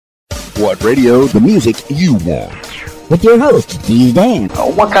What radio? The music you want. With your host, Keys Dan.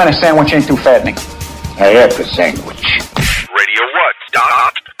 What kind of sandwich ain't too fattening? I have the sandwich.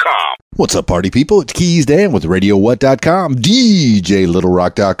 RadioWhat.com. What's up, party people? It's Keys Dan with RadioWhat.com,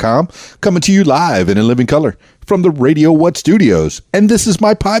 DJLittleRock.com, coming to you live and in living color from the Radio What studios. And this is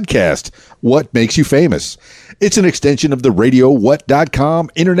my podcast, What Makes You Famous. It's an extension of the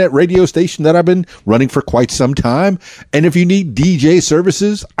RadioWhat.com internet radio station that I've been running for quite some time. And if you need DJ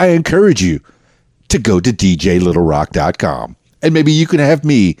services, I encourage you to go to DJLittleRock.com. And maybe you can have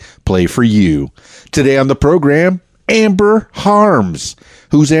me play for you. Today on the program, Amber Harms.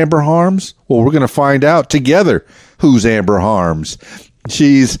 Who's Amber Harms? Well, we're going to find out together who's Amber Harms.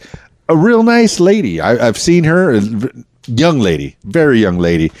 She's a real nice lady. I've seen her, young lady, very young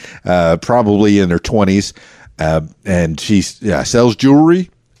lady, probably in her 20s. And she sells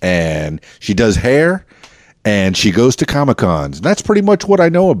jewelry, and she does hair, and she goes to Comic-Cons. And that's pretty much what I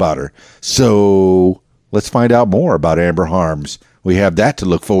know about her. So let's find out more about Amber Harms. We have that to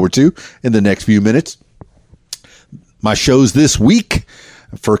look forward to in the next few minutes. My shows this week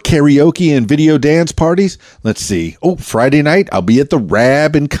for karaoke and video dance parties. Let's see. Friday night, I'll be at the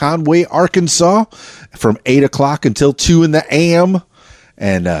Rab in Conway, Arkansas from 8 o'clock until 2 in the a.m.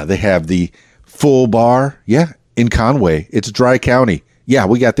 And they have the full bar. Yeah, in Conway. It's Dry County. Yeah,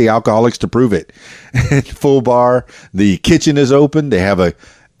 we got the alcoholics to prove it. Full bar. The kitchen is open. They have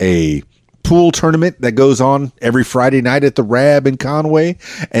a pool tournament that goes on every Friday night at the Rab in Conway.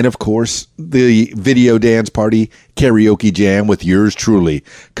 And of course, the video dance party karaoke jam with yours truly.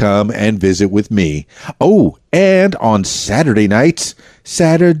 Come and visit with me. And on Saturday nights,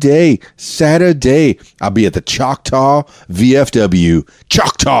 Saturday, I'll be at the Choctaw VFW.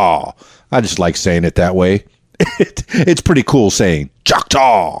 Choctaw. I just like saying it that way. It's pretty cool saying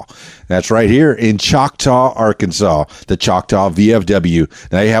Choctaw. That's right here in Choctaw, Arkansas, the Choctaw VFW.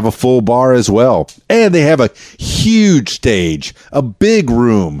 They have a full bar as well. And they have a huge stage, a big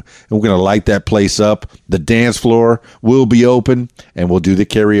room. And we're going to light that place up. The dance floor will be open, and we'll do the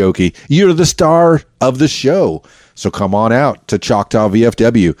karaoke. You're the star of the show. So come on out to Choctaw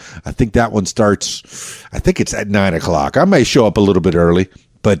VFW. I think that one starts, it's at 9 o'clock. I may show up a little bit early.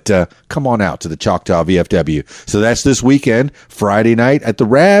 But come on out to the Choctaw VFW. So that's this weekend, Friday night at the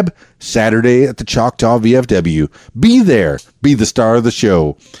Rab, Saturday at the Choctaw VFW. Be there. Be the star of the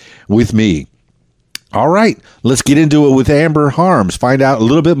show with me. All right, let's get into it with Amber Harms. Find out a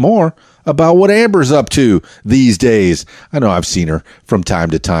little bit more about what Amber's up to these days. I know I've seen her from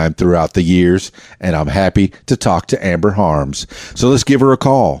time to time throughout the years, and I'm happy to talk to Amber Harms. So let's give her a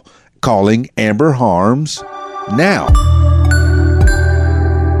call. Calling Amber Harms now.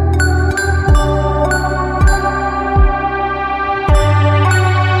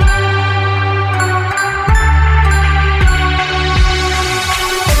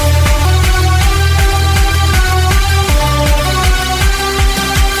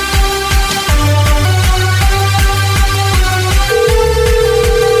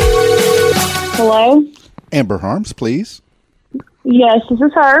 Hello? Amber Harms, please. Yes, this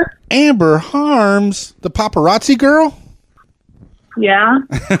is her. Amber Harms, the paparazzi girl? Yeah.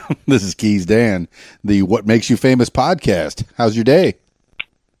 This is Keys Dan, the What Makes You Famous podcast. How's your day?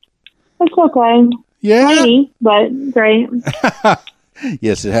 It's okay. Yeah? Rainy, but great.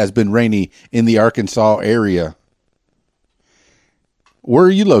 Yes, it has been rainy in the Arkansas area. Where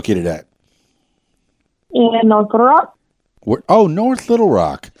are you located at? In North Little Rock. North Little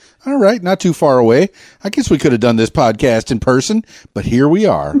Rock. All right, not too far away. I guess we could have done this podcast in person, but here we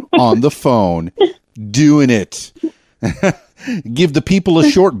are on the phone doing it. Give the people a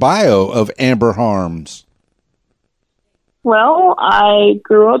short bio of Amber Harms. Well, I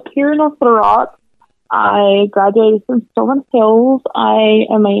grew up here in North Little Rock. I graduated from Stillman Hills. I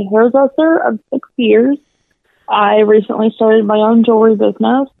am a hairdresser of 6 years. I recently started my own jewelry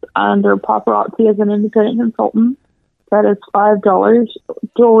business under Paparazzi as an independent consultant. That is $5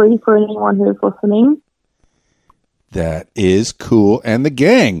 jewelry for anyone who is listening. That is cool. And the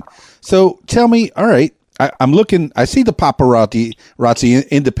gang. So tell me, all right, I'm looking, I see the Paparazzi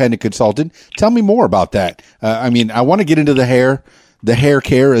independent consultant. Tell me more about that. I want to get into the hair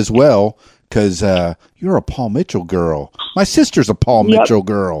care as well, because you're a Paul Mitchell girl. My sister's a Paul Mitchell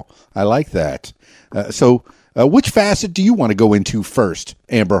girl. I like that. So which facet do you want to go into first,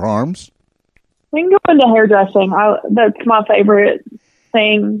 Amber Harms? We can go into hairdressing. That's my favorite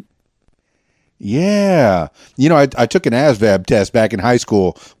thing. Yeah. I took an ASVAB test back in high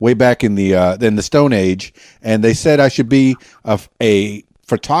school, way back in the Stone Age, and they said I should be a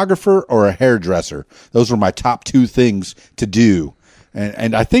photographer or a hairdresser. Those were my top two things to do.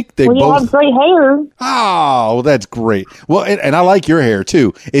 And I think they Well, you both have great hair. Oh, that's great. Well, and I like your hair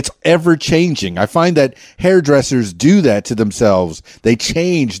too. It's ever changing. I find that hairdressers do that to themselves. They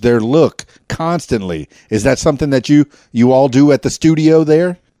change their look constantly. Is that something that you all do at the studio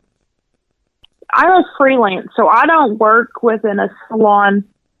there? I'm a freelance, so I don't work within a salon.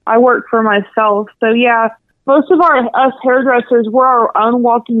 I work for myself. So yeah, most of us hairdressers, we're our own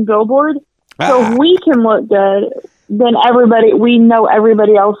walking billboard. So if we can look good, then we know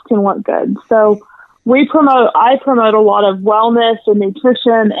everybody else can look good. So I promote a lot of wellness and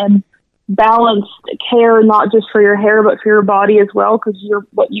nutrition and balanced care, not just for your hair, but for your body as well. Because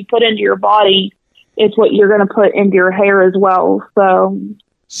what you put into your body is what you're going to put into your hair as well. So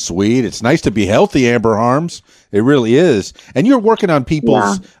sweet. It's nice to be healthy, Amber Harms. It really is. And you're working on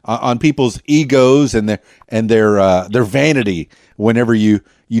people's egos and their vanity. Whenever you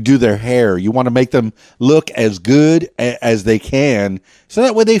do their hair, you want to make them look as good as they can, so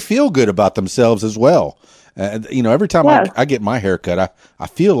that way they feel good about themselves as well. Every time I get my hair cut, I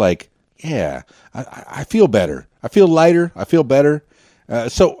feel like, I feel better. I feel lighter. I feel better.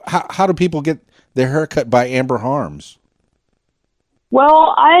 So how do people get their hair cut by Amber Harms?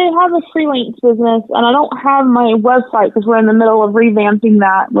 Well, I have a freelance business, and I don't have my website because we're in the middle of revamping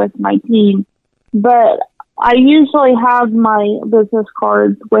that with my team. But I usually have my business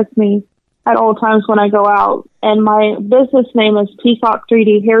cards with me at all times when I go out. And my business name is Peacock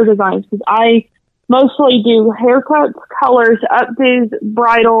 3D Hair Designs because I mostly do haircuts, colors, updos,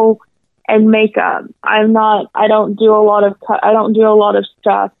 bridal, and makeup. I don't do a lot of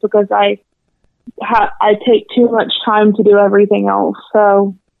stuff because I take too much time to do everything else.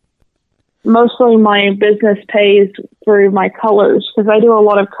 So mostly my business pays through my colors because I do a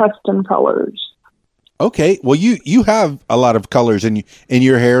lot of custom colors. Okay, well, you have a lot of colors in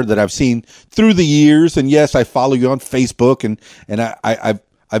your hair that I've seen through the years, and yes, I follow you on Facebook, and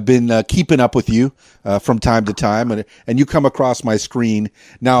I've been keeping up with you from time to time, and you come across my screen.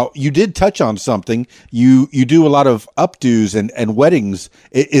 Now, you did touch on something. You do a lot of updos and weddings.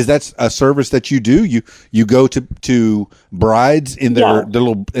 Is that a service that you do? You go to brides in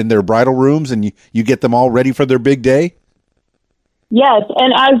their bridal rooms, and you get them all ready for their big day? Yes,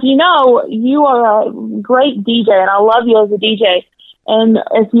 and as you know, you are a great DJ, and I love you as a DJ. And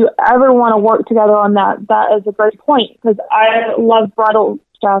if you ever want to work together on that, that is a great point, because I love bridal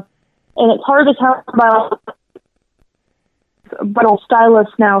stuff. And it's hard to come about bridal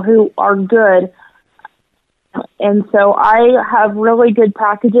stylists now who are good. And so I have really good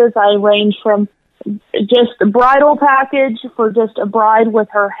packages. I range from just a bridal package for just a bride with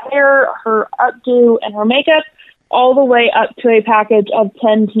her hair, her updo, and her makeup, all the way up to a package of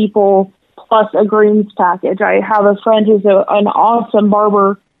 10 people plus a greens package. I have a friend who's an awesome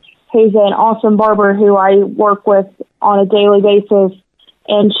barber who I work with on a daily basis,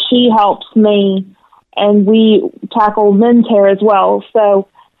 and she helps me, and we tackle men's hair as well. So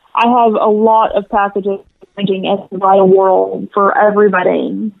I have a lot of packages ranging in the bridal world for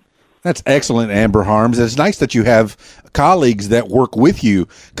everybody. That's excellent, Amber Harms. It's nice that you have colleagues that work with you,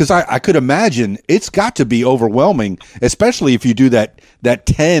 because I could imagine it's got to be overwhelming, especially if you do that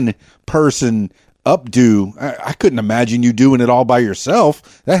 10-person updo. I couldn't imagine you doing it all by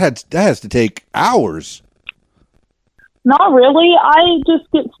yourself. That has to take hours. Not really. I just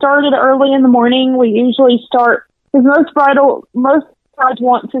get started early in the morning. We usually start, because most brides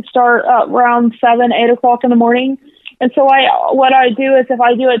want to start around 7, 8 o'clock in the morning. And so what I do is, if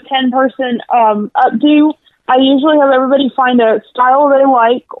I do a 10-person updo, I usually have everybody find a style they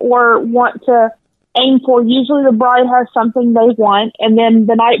like or want to aim for. Usually the bride has something they want, and then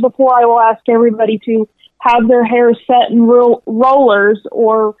the night before I will ask everybody to have their hair set in rollers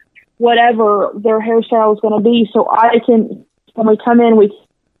or whatever their hairstyle is going to be, so I can, when we come in, we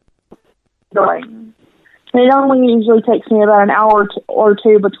going. It only usually takes me about an hour or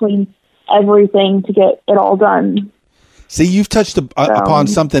two between everything to get it all done. See, you've touched upon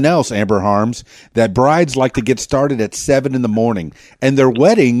something else, Amber Harms, that brides like to get started at 7 in the morning, and their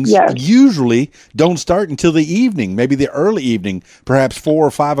weddings usually don't start until the evening, maybe the early evening, perhaps 4 or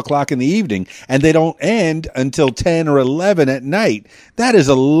 5 o'clock in the evening, and they don't end until 10 or 11 at night. That is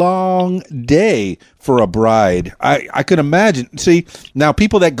a long day for a bride. I could imagine. See, now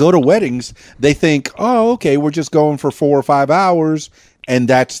people that go to weddings, they think, oh, okay, we're just going for 4 or 5 hours, and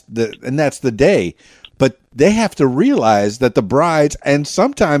that's the day. But they have to realize that the brides, and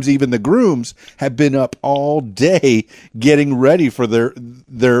sometimes even the grooms, have been up all day getting ready for some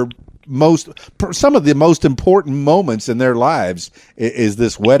of the most important moments in their lives is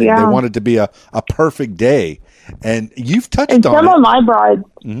this wedding. Yeah. They want it to be a perfect day. And you've touched on it. Some of my brides,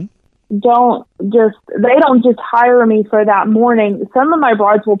 they don't just hire me for that morning. Some of my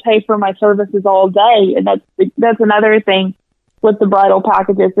brides will pay for my services all day, and that's another thing with the bridal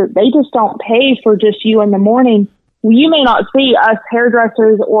packages, that they just don't pay for just you in the morning. You may not see us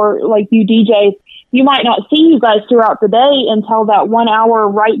hairdressers or like you DJs. You might not see you guys throughout the day until that 1 hour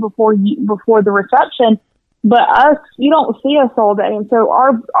right before the reception. But us, you don't see us all day, and so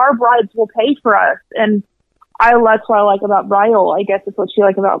our brides will pay for us, and that's what I like about bridal. I guess it's what you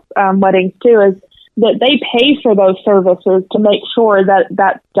like about weddings too, is that they pay for those services to make sure that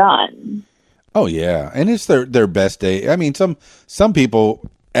that's done. Oh yeah, and it's their best day. I mean, some people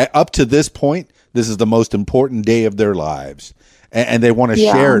up to this point, this is the most important day of their lives, and they want to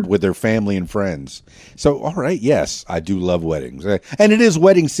share it with their family and friends. So, all right, yes, I do love weddings, and it is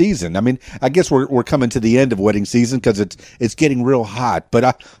wedding season. I mean, I guess we're coming to the end of wedding season because it's getting real hot.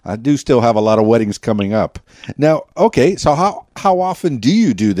 But I do still have a lot of weddings coming up. Now, okay, so how often do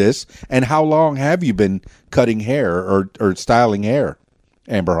you do this, and how long have you been cutting hair or styling hair,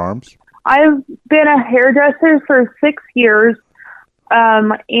 Amber Harms? I've been a hairdresser for 6 years.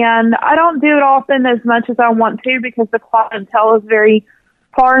 And I don't do it often as much as I want to because the clientele is very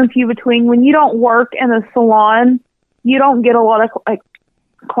far and few between. When you don't work in a salon, you don't get a lot of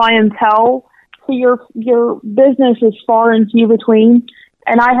clientele. So your business is far and few between.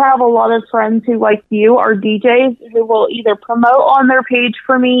 And I have a lot of friends who, like you, are DJs who will either promote on their page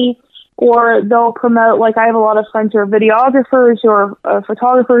for me, or they'll promote. Like, I have a lot of friends who are videographers or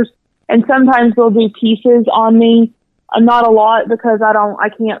photographers, and sometimes they'll do pieces on me. Not a lot, because I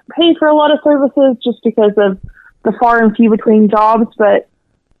can't pay for a lot of services just because of the far and few between jobs, but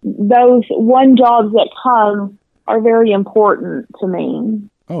those one jobs that come are very important to me.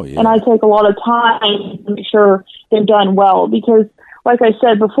 Oh yeah. And I take a lot of time to make sure they're done well, because like I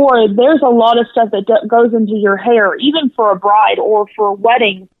said before, there's a lot of stuff that goes into your hair, even for a bride or for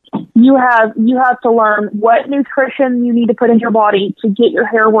weddings. You have to learn what nutrition you need to put in your body to get your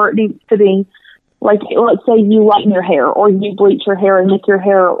hair where it needs to be. Like, let's say you lighten your hair or you bleach your hair and make your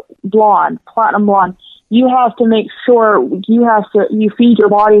hair blonde, platinum blonde. You have to make sure you feed your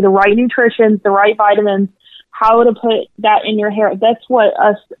body the right nutrition, the right vitamins, how to put that in your hair. That's what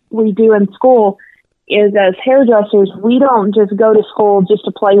we do in school, is as hairdressers, we don't just go to school just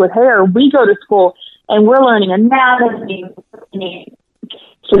to play with hair. We go to school and we're learning anatomy.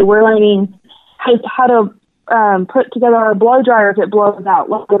 So we're learning how to put together a blow dryer if it blows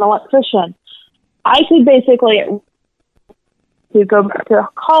out, like an electrician. I could basically go back to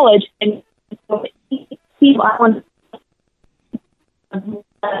college and see my own.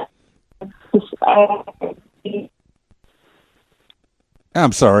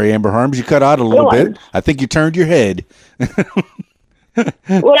 I'm sorry, Amber Harms, you cut out a little bit. I think you turned your head.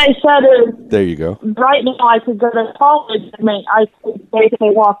 What I said is, there you go. Right now, I could go to college. I mean, I could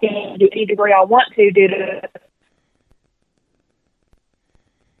basically walk in and do any degree I want to due to.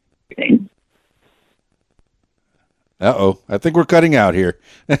 Uh-oh. I think we're cutting out here.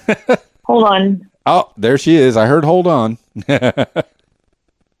 Hold on. Oh, there she is. I heard hold on. These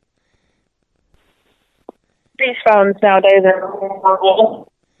phones nowadays are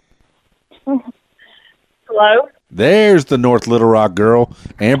horrible. Hello? There's the North Little Rock girl,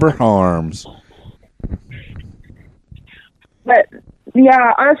 Amber Harms. But,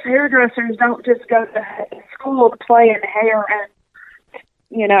 yeah, us hairdressers don't just go to school to play in hair and,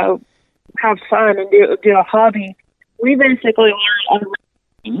 have fun and do a hobby. We basically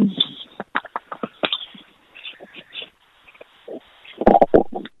learn.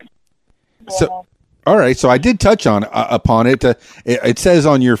 So, all right. So I did touch upon it. It says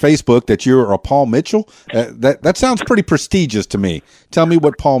on your Facebook that you're a Paul Mitchell. That sounds pretty prestigious to me. Tell me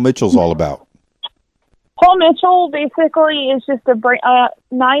what Paul Mitchell's all about. Paul Mitchell basically is just a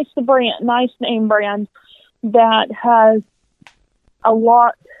nice name brand that has a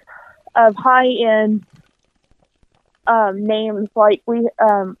lot of high-end names. Like, we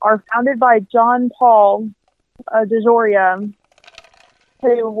are founded by John Paul DeJoria,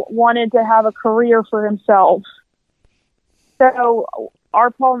 who wanted to have a career for himself. So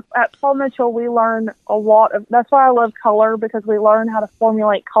at Paul Mitchell, we learn a lot of. That's why I love color, because we learn how to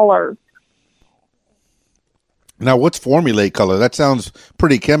formulate colors. Now, what's formulate color? That sounds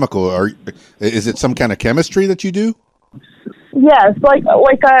pretty chemical. Is it some kind of chemistry that you do? Yes, like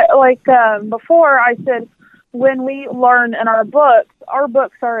before I said, when we learn in our books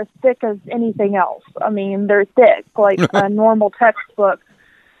are as thick as anything else. I mean, they're thick, like a normal textbook.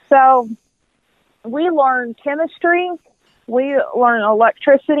 So we learn chemistry, we learn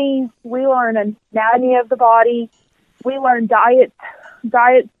electricity, we learn anatomy of the body, we learn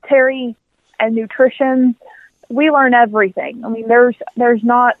dietary and nutrition. we learn everything. I mean, there's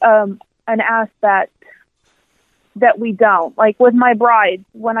not an aspect that we don't. Like with my brides,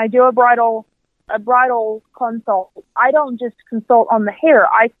 when I do a bridal consult, I don't just consult on the hair.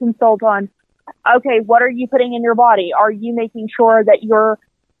 I consult on, okay, what are you putting in your body? Are you making sure that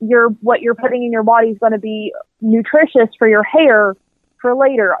what you're putting in your body is going to be nutritious for your hair for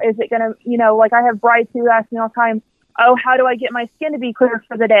later? Is it going to, like I have brides who ask me all the time, oh, how do I get my skin to be clear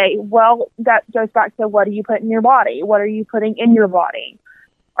for the day? Well, that goes back to, what do you put in your body? What are you putting in your body?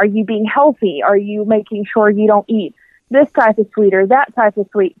 Are you being healthy? Are you making sure you don't eat this type of sweet or that type of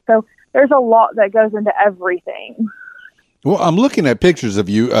sweet? So there's a lot that goes into everything. Well, I'm looking at pictures of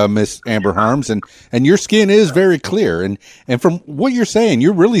you, Miss Amber Harms, and your skin is very clear. And from what you're saying,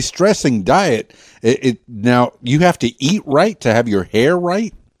 you're really stressing diet. Now, you have to eat right to have your hair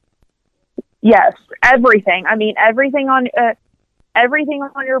right? Yes, everything. I mean, everything on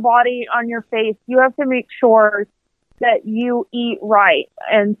your body, on your face, you have to make sure that you eat right.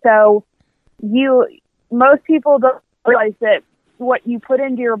 And so most people don't realize that what you put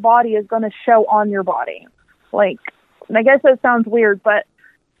into your body is going to show on your body. Like, and I guess that sounds weird, but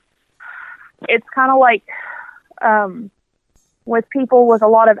it's kind of like with people with a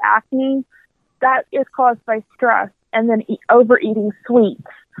lot of acne, that is caused by stress and then overeating sweets.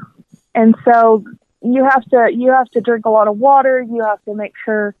 And so you have to drink a lot of water. You have to make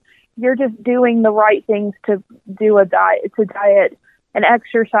sure you're just doing the right things to do a diet and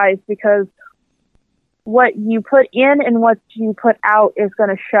exercise, because what you put in and what you put out is going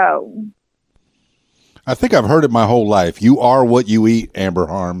to show. I think I've heard it my whole life. You are what you eat, Amber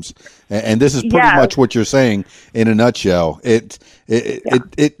Harms. And this is pretty much what you're saying in a nutshell. It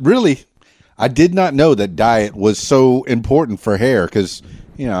really, I did not know that diet was so important for hair, because,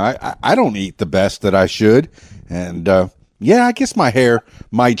 I don't eat the best that I should. And, I guess my hair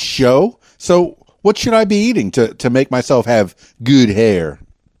might show. So what should I be eating to make myself have good hair?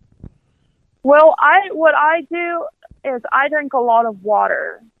 Well, what I do is I drink a lot of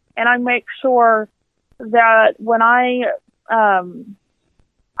water, and I make sure that when I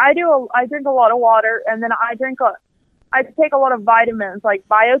drink a lot of water, and then I take a lot of vitamins like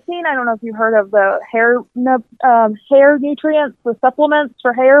biotin. I don't know if you've heard of the hair nutrients, the supplements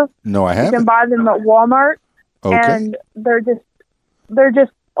for hair. No, I haven't. You can buy them at Walmart. Okay. And they're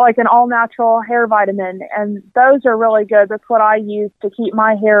just like an all natural hair vitamin, and those are really good. That's what I use to keep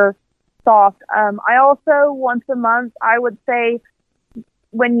my hair soft. I also, once a month, I would say,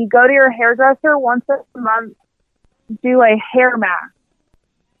 when you go to your hairdresser once a month, do a hair mask.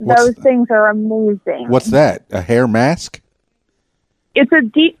 Those things are amazing. What's that? A hair mask? It's a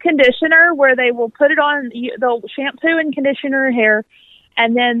deep conditioner where they will put it on, they'll shampoo and condition your hair,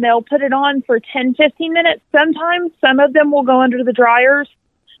 and then they'll put it on for 10, 15 minutes. Sometimes some of them will go under the dryers,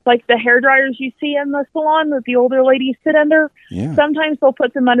 like the hair dryers you see in the salon that the older ladies sit under. Yeah. Sometimes they'll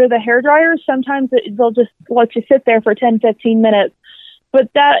put them under the hair dryers. Sometimes they'll just let you sit there for 10, 15 minutes.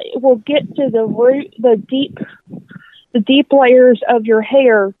 But that will get to the root, the deep layers of your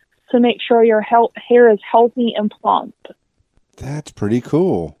hair to make sure your hair is healthy and plump. That's pretty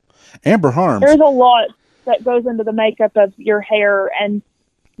cool. Amber Harms. There's a lot that goes into the makeup of your hair and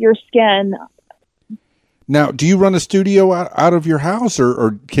your skin. Now, do you run a studio out of your house,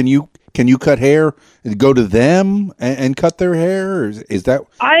 or can you cut hair and go to them and cut their hair? Or is that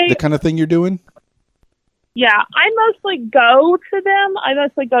the kind of thing you're doing? Yeah, I mostly go to them. I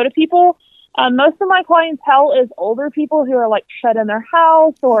mostly go to people. Most of my clientele is older people who are like shut in their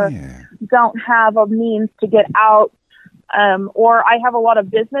house or don't have a means to get out. Or I have a lot of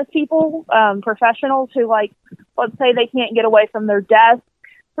business people, professionals who, like, let's say they can't get away from their desk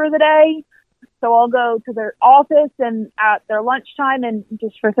for the day. So I'll go to their office and at their lunchtime and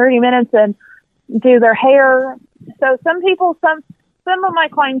just for 30 minutes and do their hair. So some of my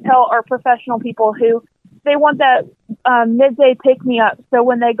clientele are professional people who they want that midday pick-me-up. So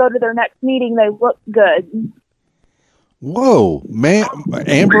when they go to their next meeting, they look good. Whoa, man!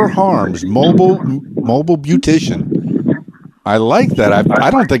 Amber Harms, mobile beautician. I like that.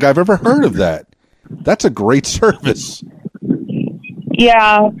 I don't think I've ever heard of that. That's a great service.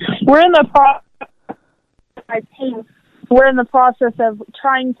 Yeah, we're in the process of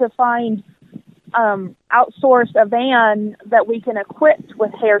trying to find outsource a van that we can equip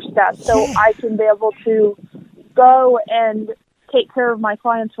with hair stuff, so I can be able to go and take care of my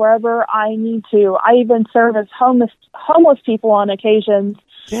clients wherever I need to. I even service homeless people on occasions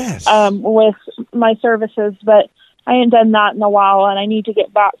with my services, but I ain't done that in a while, and I need to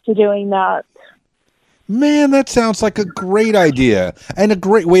get back to doing that. Man, that sounds like a great idea and a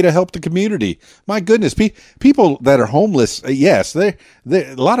great way to help the community. My goodness, people that are homeless, yes, they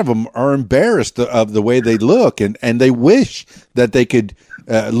a lot of them are embarrassed of the way they look, and they wish that they could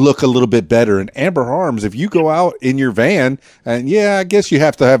look a little bit better. And Amber Harms, if you go out in your van, and yeah, I guess you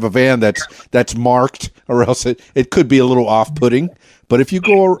have to have a van that's marked, or else it could be a little off-putting. But if you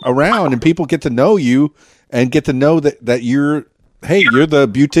go around and people get to know you and get to know that you're the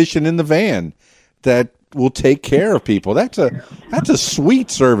beautician in the van that will take care of people. That's a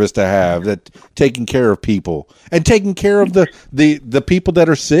sweet service to have, that taking care of people and taking care of the people that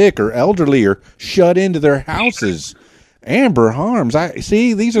are sick or elderly or shut into their houses. Amber Harms, I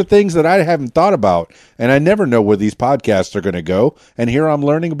see, these are things that I haven't thought about, and I never know where these podcasts are going to go. And here I'm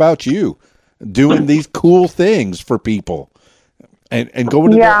learning about you doing these cool things for people and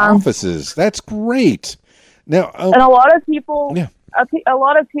going to their offices. That's great. Now, and a lot of people, a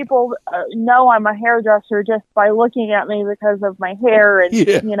lot of people know I'm a hairdresser just by looking at me because of my hair and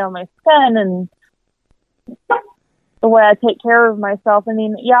my skin and the way I take care of myself. I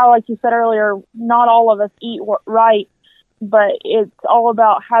mean, like you said earlier, not all of us eat right, but it's all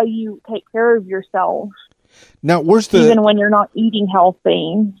about how you take care of yourself. Now, even when you're not eating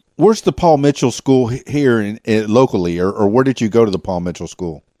healthy. Where's the Paul Mitchell School here locally, or where did you go to the Paul Mitchell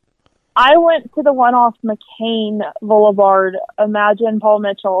School? I went to the one off McCain Boulevard. Imagine Paul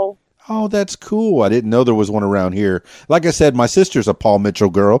Mitchell. Oh, that's cool. I didn't know there was one around here. Like I said, my sister's a Paul Mitchell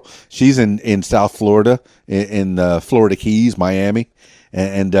girl. She's in South Florida, in Florida Keys, Miami.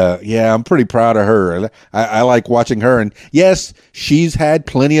 And I'm pretty proud of her. I like watching her. And yes, she's had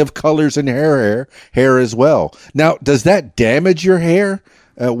plenty of colors in her hair as well. Now, does that damage your hair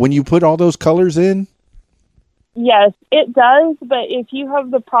when you put all those colors in? Yes, it does. But if you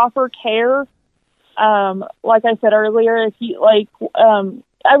have the proper care, like I said earlier, if you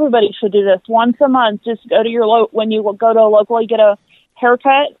everybody should do this once a month. Just go to when you go to a local, you get a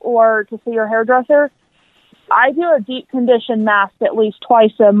haircut or to see your hairdresser. I do a deep condition mask at least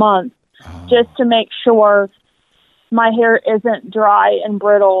twice a month, just to make sure my hair isn't dry and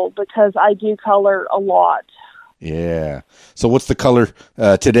brittle, because I do color a lot. Yeah. So what's the color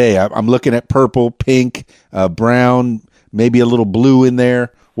today? I'm looking at purple, pink, brown, maybe a little blue in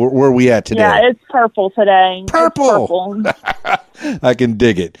there. Where are we at today? Yeah, it's purple today. Purple. I can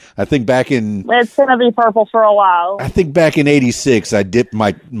dig it. I think it's going to be purple for a while. I think back in '86, I dipped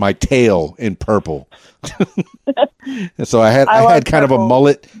my tail in purple. So I had kind of a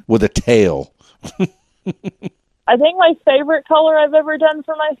mullet with a tail. I think my favorite color I've ever done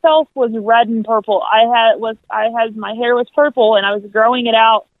for myself was red and purple. My hair was purple, and I was growing it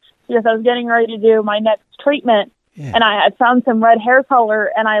out because I was getting ready to do my next treatment. Yeah. And I had found some red hair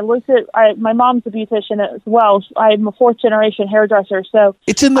color, and I looked at my mom's a beautician as well. I'm a fourth generation hairdresser, so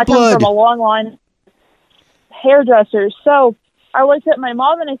it's in the blood. I come from a long line of hairdressers. So I looked at my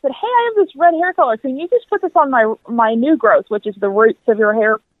mom and I said, "Hey, I have this red hair color. Can you just put this on my new growth, which is the roots of your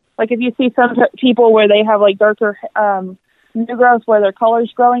hair? Like if you see some people where they have like darker new growth where their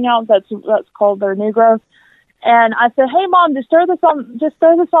color's growing out, that's called their new growth." And I said, "Hey, Mom, just throw this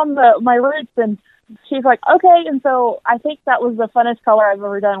on my roots." And she's like, "Okay." And so I think that was the funnest color I've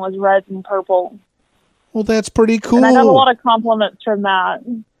ever done, was red and purple. Well, that's pretty cool. And I got a lot of compliments from that.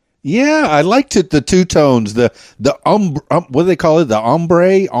 Yeah, I liked it. The two tones, the what do they call it? The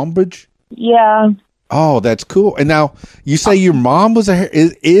ombrage. Yeah. Oh, that's cool. And now you say your mom was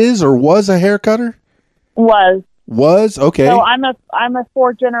is or was a hair cutter? Was okay. So I'm a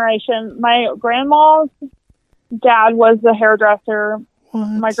fourth generation. My grandma's dad was the hairdresser. What?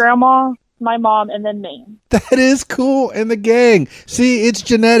 My grandma, my mom, and then me. That is cool. And the gang. See, it's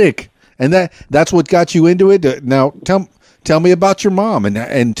genetic. And that's what got you into it. Now tell me about your mom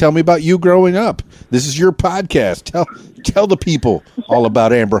and tell me about you growing up. This is your podcast. Tell the people all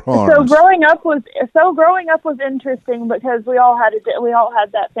about Amber Harms. So growing up was interesting because we all had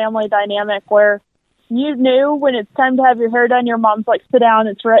that family dynamic where you knew when it's time to have your hair done. Your mom's like, "Sit down.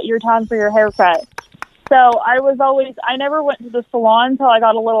 It's your time for your haircut." So I never went to the salon until I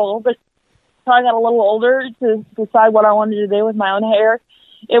got a little older to decide what I wanted to do with my own hair.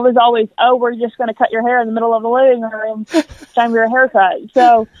 It was always, "Oh, we're just going to cut your hair in the middle of the living room. It's time for your haircut."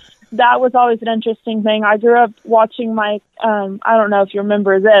 So that was always an interesting thing. I grew up watching my, I don't know if you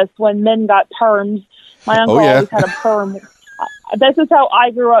remember this, when men got perms. My uncle always had a perm. This is how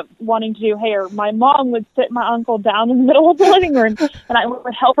I grew up wanting to do hair. My mom would sit my uncle down in the middle of the living room, and I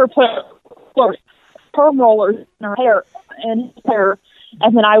would help her put perm rollers in her hair, and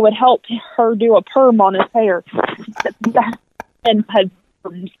then I would help her do a perm on his hair. And had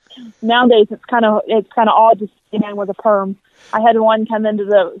Nowadays, it's kind of odd to see a man with a perm. I had one come into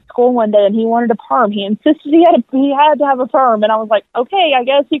the school one day, and he wanted a perm. He insisted he had to have a perm, and I was like, okay, I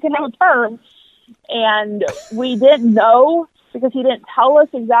guess you can have a perm. And we didn't know because he didn't tell us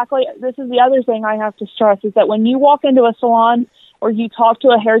exactly. This is the other thing I have to stress is that when you walk into a salon or you talk to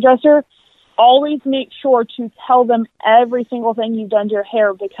a hairdresser, always make sure to tell them every single thing you've done to your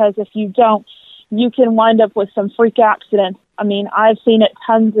hair, because if you don't, you can wind up with some freak accidents. I mean, I've seen it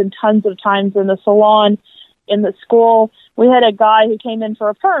tons and tons of times in the salon, in the school. We had a guy who came in for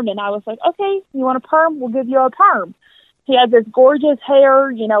a perm, and I was like, okay, you want a perm? We'll give you a perm. He had this gorgeous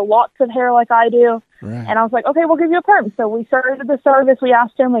hair, lots of hair like I do. Right. And I was like, okay, we'll give you a perm. So we started the service. We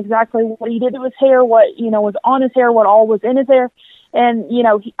asked him exactly what he did to his hair, what, was on his hair, what all was in his hair. And,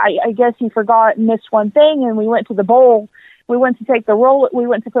 I guess he forgot and missed one thing, and we went to the bowl. We went to take the roll. We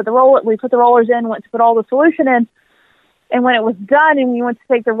went to put the roll. We put the rollers in, went to put all the solution in. And when it was done and we went to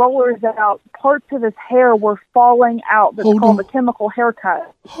take the rollers out, parts of his hair were falling out. That's called a chemical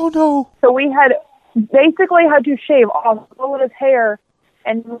haircut. Oh, no. So we basically had to shave off all of his hair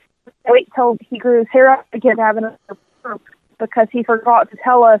and wait till he grew his hair out again to have another perm, because he forgot to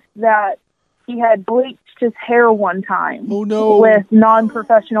tell us that he had bleached his hair one time. Oh, no. With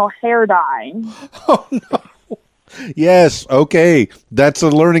non-professional hair dye. Oh, no. Yes. Okay. That's a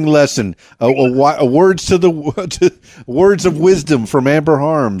learning lesson. Words words of wisdom from Amber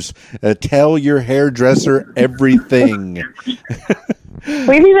Harms. Tell your hairdresser everything.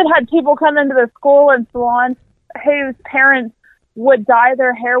 We've even had people come into the school and salon whose parents would dye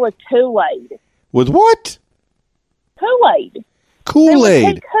their hair with Kool-Aid. With what? Kool-Aid. Kool-Aid. They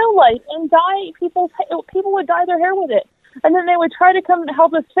would take Kool-Aid and dye people would dye their hair with it, and then they would try to come and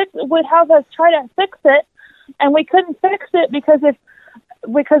help us have us try to fix it. And we couldn't fix it because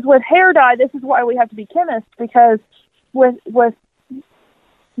with hair dye, this is why we have to be chemists, because with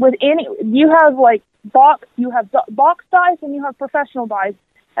any, you have box dyes and you have professional dyes,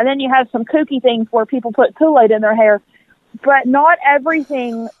 and then you have some kooky things where people put Kool-Aid in their hair, but not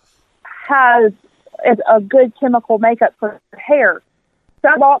everything has a good chemical makeup for hair.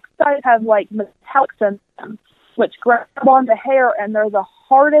 Some box dyes have metallics in them, which grab onto hair, and they're the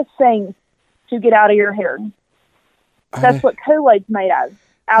hardest things to get out of your hair. That's what Kool-Aid's made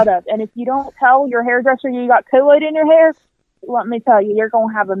out of. And if you don't tell your hairdresser you got Kool-Aid in your hair, let me tell you, you're going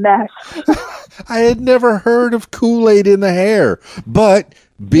to have a mess. I had never heard of Kool-Aid in the hair, but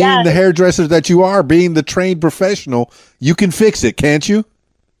being the hairdresser that you are, being the trained professional, you can fix it, can't you?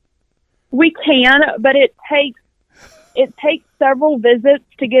 We can, but it takes several visits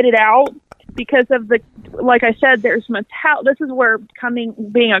to get it out, because of like I said, there's this is where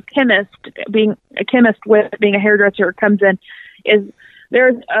being a chemist with being a hairdresser comes in, is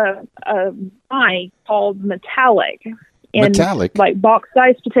there's a dye called metallic. Metallic? Like box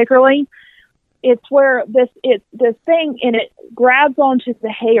dyes particularly. It's where this thing, and it grabs onto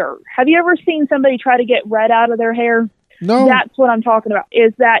the hair. Have you ever seen somebody try to get red out of their hair? No. That's what I'm talking about,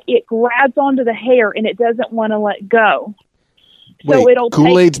 is that it grabs onto the hair and it doesn't want to let go. So Wait, it'll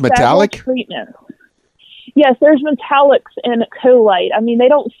Kool-Aid's take metallic? Treatments. Yes, there's metallics in Kool-Aid. I mean, they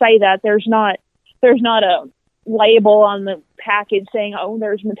don't say that. There's not a label on the package saying, "Oh,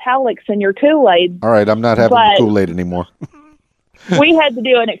 there's metallics in your Kool-Aid." All right, I'm not having Kool-Aid anymore. We had to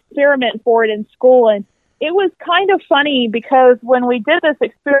do an experiment for it in school, and it was kind of funny because when we did this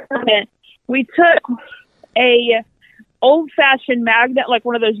experiment, we took a old-fashioned magnet, like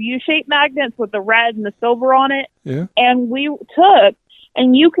one of those U-shaped magnets with the red and the silver on it. Yeah. And we took,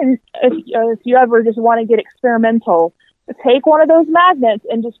 and you can, if you ever just want to get experimental, take one of those magnets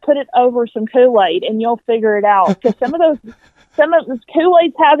and just put it over some Kool-Aid, and you'll figure it out. Because some of those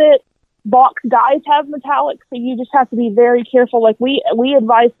Kool-Aids have it, box dyes have metallic, so you just have to be very careful. Like we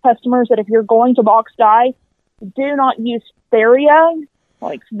advise customers that if you're going to box dye, do not use Faria,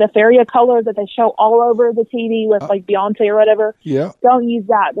 like the Faria color that they show all over the TV with like Beyonce or whatever. Yeah. Don't use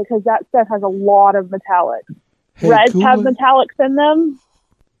that, because that stuff has a lot of metallics. Hey, Reds Kool-Aid. have metallics in them.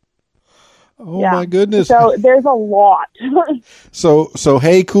 Oh my goodness. So there's a lot. So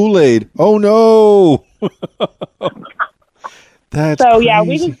hey, Kool-Aid. Oh no. That's so crazy. yeah,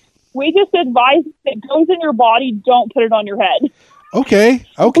 we just advise if it goes in your body, don't put it on your head. Okay.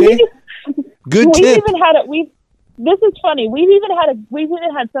 Good We've tip. even had it. This is funny. We've even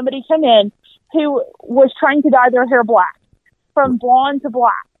had somebody come in who was trying to dye their hair black, from blonde to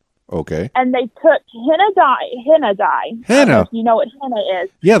black. Okay. And they took henna dye. Henna. You know what henna is?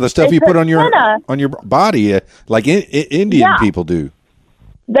 Yeah, the stuff They you put put on your body, like Indian people do.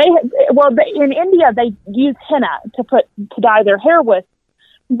 In India they use henna to dye their hair with,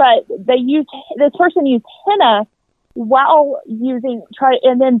 but this person used henna while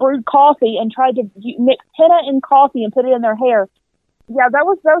and then brewed coffee and tried to mix henna in coffee and put it in their hair. Yeah, that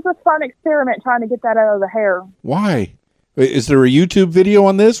was a fun experiment trying to get that out of the hair. Why? Is there a YouTube video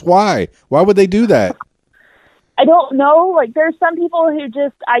on this? Why? Why would they do that? I don't know. Like, there's some people who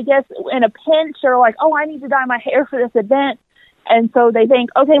just, I guess, in a pinch are like, oh, I need to dye my hair for this event. And so they think,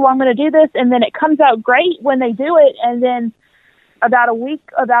 okay, well, I'm going to do this. And then it comes out great when they do it. And then about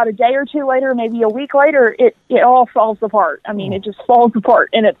a day or two later, maybe a week later, it all falls apart. I mean, it just falls apart.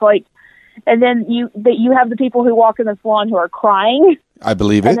 And it's like, and then you have the people who walk in the salon who are crying. I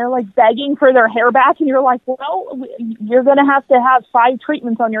believe it. And they're like begging for their hair back. And you're like, well, you're going to have 5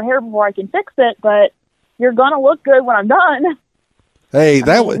 treatments on your hair before I can fix it. But you're going to look good when I'm done. Hey,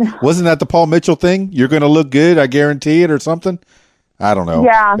 wasn't that the Paul Mitchell thing? You're going to look good, I guarantee it, or something? I don't know.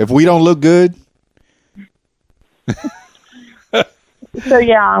 Yeah. If we don't look good. So,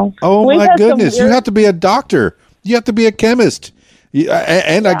 yeah. Oh, my goodness. You have to be a doctor. You have to be a chemist.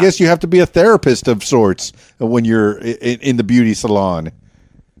 And I guess you have to be a therapist of sorts when you're in the beauty salon.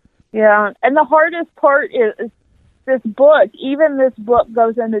 Yeah. And the hardest part is this book. Even this book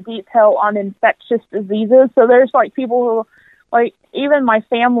goes into detail on infectious diseases. So there's like people who, like, even my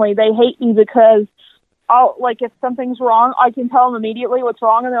family, they hate me because if something's wrong, I can tell them immediately what's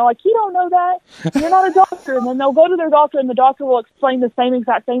wrong. And they're like, you don't know that. You're not a doctor. And then they'll go to their doctor and the doctor will explain the same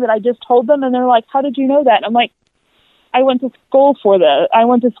exact thing that I just told them. And they're like, how did you know that? And I'm like, I went to school for that. I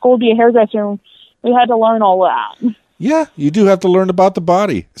went to school to be a hairdresser. And we had to learn all that. Yeah, you do have to learn about the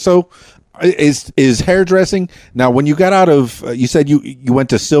body. So is hairdressing, now when you got out of, you said you went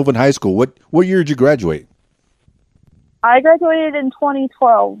to Sylvan High School. What year did you graduate? I graduated in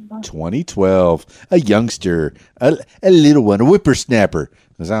 2012. 2012. A youngster, a little one, a whippersnapper.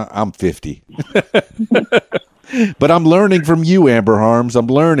 'Cause I'm 50. But I'm learning from you, Amber Harms. I'm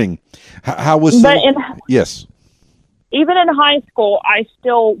learning. How was yes. Even in high school, I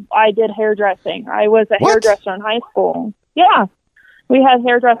did hairdressing. I was a hairdresser in high school. Yeah. We had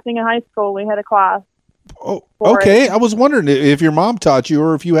hairdressing in high school. We had a class. Oh, okay. I was wondering if your mom taught you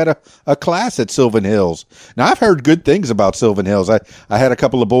or if you had a class at Sylvan Hills. Now, I've heard good things about Sylvan Hills. I had a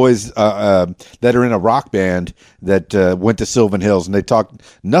couple of boys that are in a rock band that went to Sylvan Hills, and they talked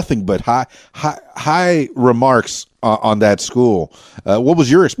nothing but high remarks on that school. What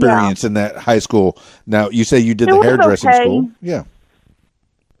was your experience in that high school? Now, you say you did the hairdressing school. Yeah.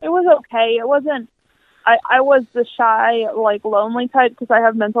 It was okay. It wasn't. I was the shy, lonely type because I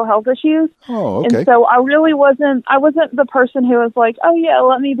have mental health issues. Oh, okay. And so I wasn't the person who was like, oh yeah,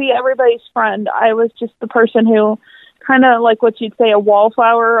 let me be everybody's friend. I was just the person who kind of like what you'd say a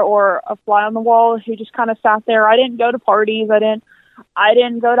wallflower or a fly on the wall who just kind of sat there. I didn't go to parties. I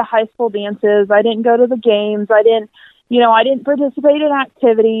didn't go to high school dances. I didn't go to the games. I didn't participate in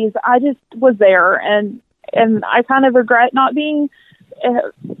activities. I just was there. And I kind of regret not being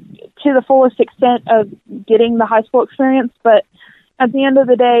to the fullest extent of getting the high school experience. But at the end of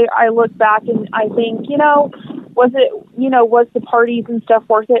the day, I look back and I think, was the parties and stuff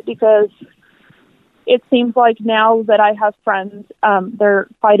worth it? Because it seems like now that I have friends, they're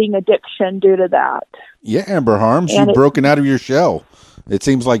fighting addiction due to that. Yeah, Amber Harms, you've broken out of your shell. It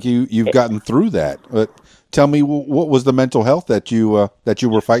seems like you've gotten through that. But tell me, what was the mental health that you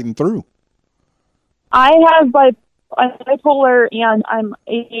were fighting through? I have bipolar and I'm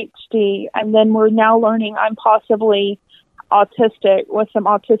ADHD, and then we're now learning I'm possibly autistic with some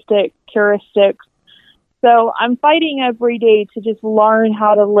autistic characteristics. So I'm fighting every day to just learn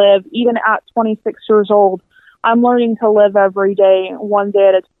how to live. Even at 26 years old, I'm learning to live every day, one day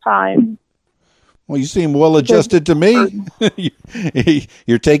at a time. Well, you seem well adjusted to me.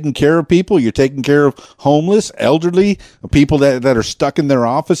 You're taking care of people. You're taking care of homeless, elderly, people that are stuck in their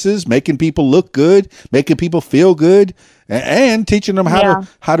offices, making people look good, making people feel good, and teaching them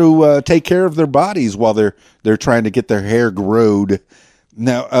how to take care of their bodies while they're trying to get their hair growed.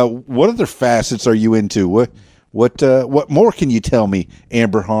 Now, what other facets are you into? What more can you tell me,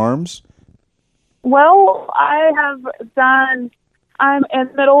 Amber Harms? Well, I'm in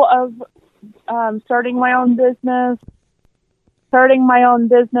the middle of starting my own business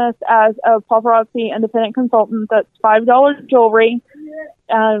as a paparazzi independent consultant. That's $5 jewelry.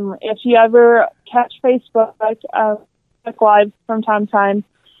 If you ever catch Facebook live from time to time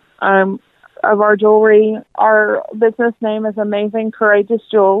of our jewelry, our business name is Amazing Courageous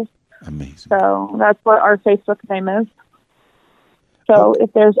Jewels. Amazing. So that's what our Facebook name is. So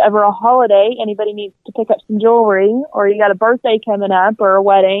if there's ever a holiday, anybody needs to pick up some jewelry, or you got a birthday coming up or a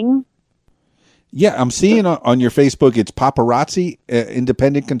wedding. Yeah, I'm seeing on your Facebook, it's Paparazzi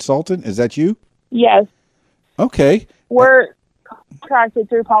Independent Consultant. Is that you? Yes. Okay. We're contracted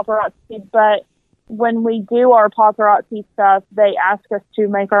through Paparazzi, but when we do our paparazzi stuff, they ask us to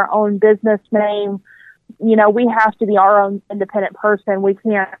make our own business name. You know, we have to be our own independent person. We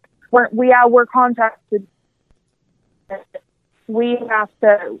can't. We're contracted. We have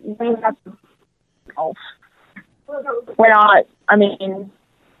to. We're not. I mean.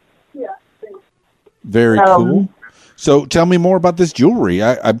 Very cool. So tell me more about this jewelry.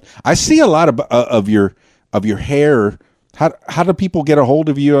 I see a lot of your hair. How do people get a hold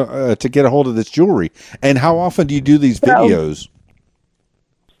of you to get a hold of this jewelry? And how often do you do these videos?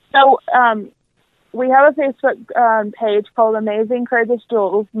 So we have a Facebook page called Amazing Courageous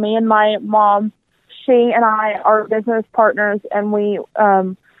Jewels. Me and my mom, she and I are business partners, and we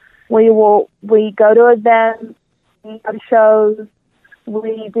go to events, we have shows,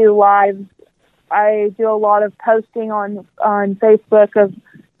 we do lives. I do a lot of posting on Facebook of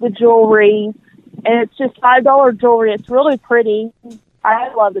the jewelry, and it's just $5 jewelry. It's really pretty.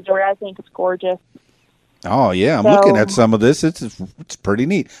 I love the jewelry. I think it's gorgeous. Oh yeah, I'm looking at some of this. It's pretty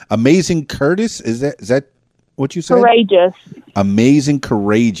neat. Amazing Curtis, is that what you said? Courageous. Amazing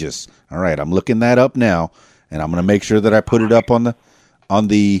Courageous. All right, I'm looking that up now, and I'm going to make sure that I put it up on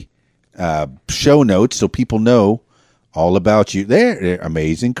the show notes so people know all about you. There,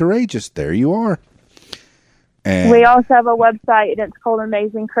 Amazing Courageous. There you are. And we also have a website, and it's called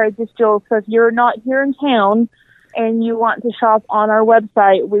Amazing Courageous Jewels. So if you're not here in town and you want to shop on our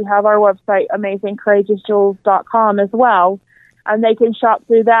website, we have our website, AmazingCourageousJewels.com as well. And they can shop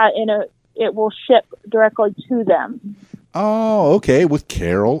through that, and it will ship directly to them. Oh, okay. With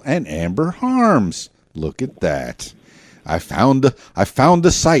Carol and Amber Harms. Look at that. I found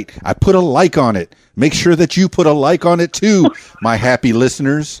the site. I put a like on it. Make sure that you put a like on it too, my happy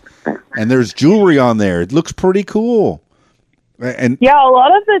listeners. And there's jewelry on there. It looks pretty cool. And yeah, a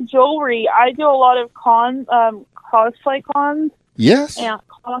lot of the jewelry, I do a lot of cosplay cons. Yes. And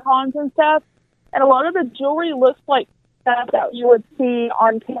cons and stuff. And a lot of the jewelry looks like stuff that you would see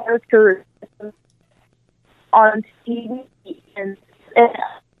on characters on TV. And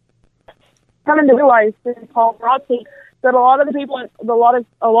coming to realize this is paparazzi, that a lot of the people, a lot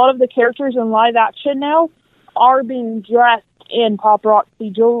of the characters in live action now are being dressed in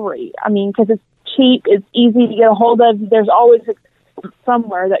paparazzi jewelry. I mean, because it's cheap, it's easy to get a hold of. There's always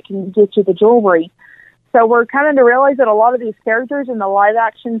somewhere that can get you the jewelry. So we're coming to realize that a lot of these characters in the live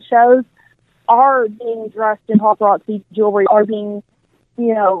action shows are being dressed in paparazzi jewelry, are being,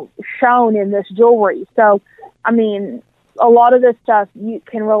 shown in this jewelry. So, I mean, a lot of this stuff, you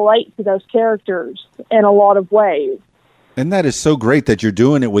can relate to those characters in a lot of ways. And that is so great that you're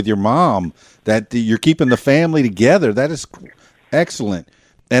doing it with your mom, that you're keeping the family together. That is excellent.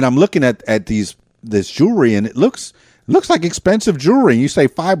 And I'm looking at this jewelry, and it looks like expensive jewelry. You say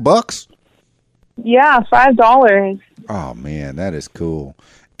 $5? Yeah, $5. Oh man, that is cool.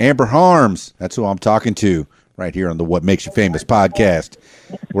 Amber Harms, that's who I'm talking to right here on the What Makes You Famous podcast.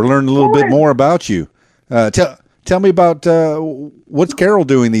 We're learning a little bit more about you. Tell me about what's Carol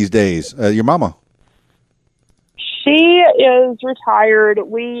doing these days, your mama? She is retired.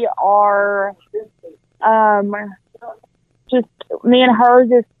 We are just, me and her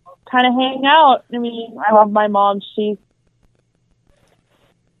just kind of hang out. I mean, I love my mom.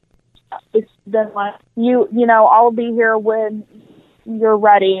 It's been like, I'll be here when you're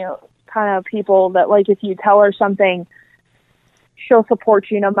ready, kind of people that, like, if you tell her something, she'll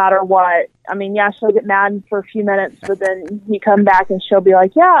support you no matter what. I mean, yeah, she'll get mad for a few minutes, but then you come back and she'll be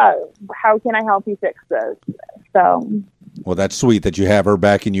like, yeah, how can I help you fix this? So. Well, that's sweet that you have her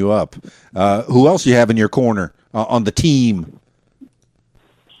backing you up. Who else you have in your corner on the team?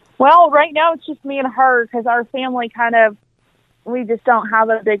 Well, right now it's just me and her, because our family we just don't have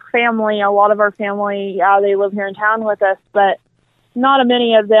a big family. A lot of our family, they live here in town with us, but not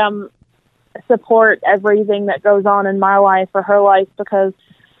many of them support everything that goes on in my life or her life, because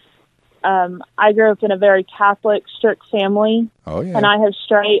I grew up in a very Catholic, strict family. Oh, yeah. And I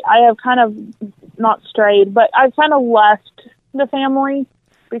have kind of not strayed, but I've kind of left the family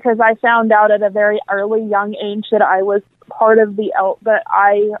because I found out at a very early young age that I was part of that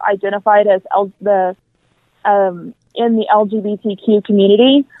I identified as in the LGBTQ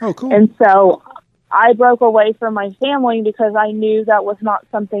community. Oh, cool. And so I broke away from my family because I knew that was not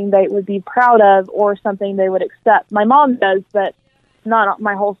something they would be proud of or something they would accept. My mom does, but not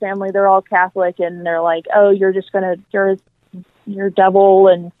my whole family. They're all Catholic, and they're like, oh, you're devil,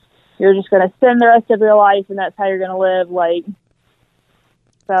 and you're just going to sin the rest of your life, and that's how you're going to live. Like,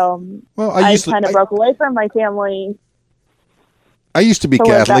 so well, I kind of broke away from my family. I used to be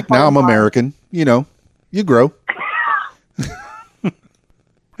Catholic. Now I'm American. You grow.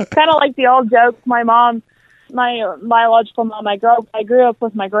 Kind of like the old joke. My mom my biological mom. I grew up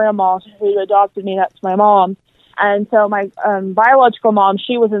with my grandma who adopted me. That's my mom. And so my biological mom,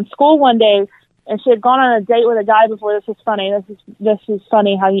 she was in school one day, and she had gone on a date with a guy before. This is funny. This is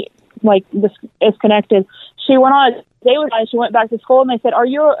funny how this is connected. She went on a date with a guy, and she went back to school, and they said, "Are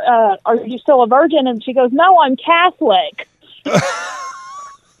you still a virgin?" And she goes, "No, I'm Catholic."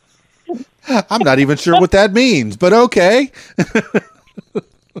 I'm not even sure what that means, but okay.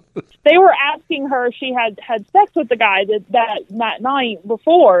 They were asking her if she had sex with the guy that night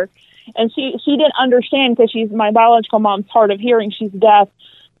before, and she didn't understand because she's my biological mom's hard of hearing. She's deaf,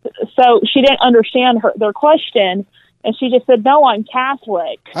 so she didn't understand their question, and she just said, "No, I'm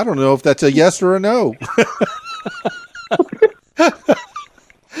Catholic." I don't know if that's a yes or a no.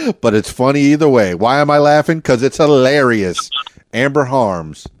 But it's funny either way. Why am I laughing? Because it's hilarious. Amber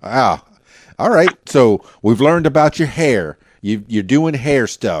Harms. Ah, all right. So we've learned about your hair. You're doing hair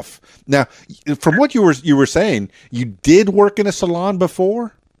stuff now. From what you were saying, you did work in a salon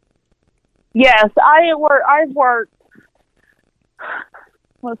before. Yes, I've worked.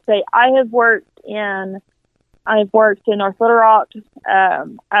 Let's see. I've worked in North Little Rock,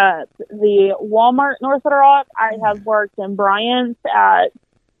 at the Walmart North Little Rock. I have worked in Bryant's at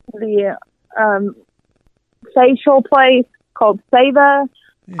the facial place called Seva.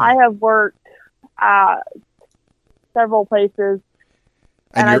 Yeah. I have worked at several places,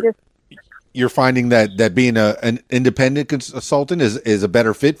 and you're finding that being an independent consultant is a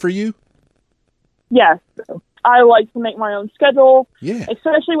better fit for you. Yes, I like to make my own schedule. Yeah,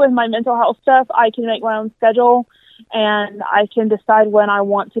 especially with my mental health stuff, I can make my own schedule, and I can decide when I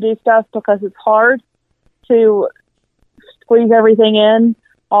want to do stuff because it's hard to squeeze everything in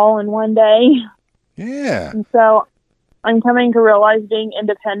all in one day. Yeah, and so I'm coming to realize being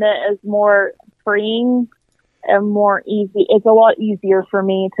independent is more freeing and more easy. It's a lot easier for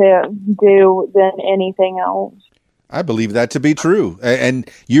me to do than anything else. I believe that to be true, and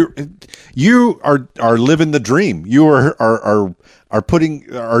you are living the dream. You are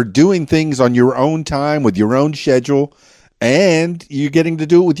doing things on your own time with your own schedule, and you're getting to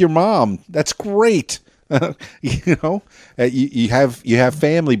do it with your mom. That's great. You have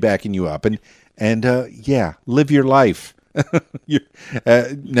family backing you up, and live your life.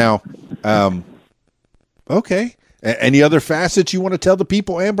 Now, okay. Any other facets you want to tell the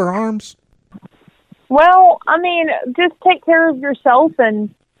people, Amber Harms? Well, I mean, just take care of yourself,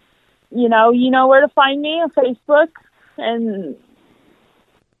 and you know where to find me on Facebook. And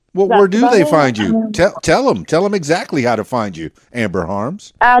well, where do they find you? Tell them exactly how to find you, Amber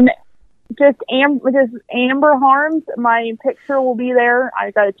Harms. Just Amber Harms. My picture will be there.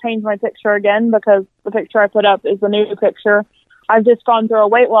 I got to change my picture again because the picture I put up is the new picture. I've just gone through some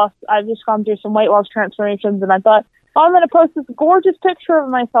weight loss transformations, and I thought, I'm going to post this gorgeous picture of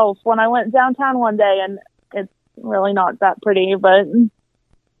myself when I went downtown one day, and it's really not that pretty, but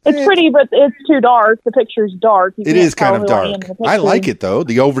it's pretty, but it's too dark. The picture's dark. It is kind of dark. I like it though.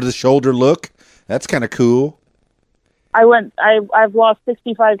 The over-the-shoulder look. That's kind of cool. I've lost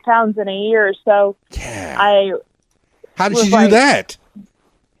 65 pounds in a year, so yeah. How did you do that?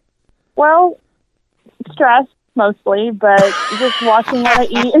 Well, stress mostly, but just watching what I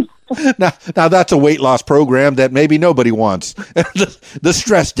eat. Now that's a weight loss program that maybe nobody wants. The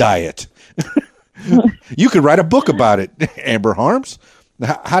stress diet. You could write a book about it, Amber Harms.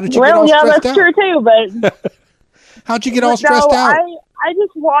 How did you get all stressed out? Well, yeah, that's true too, but how'd you get all stressed out? I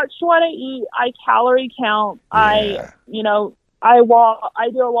just watch what I eat. I calorie count. Yeah. I walk. I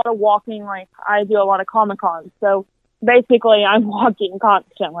do a lot of walking. Like I do a lot of Comic-Cons. So basically, I'm walking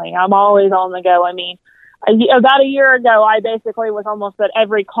constantly. I'm always on the go. I mean, about a year ago, I basically was almost at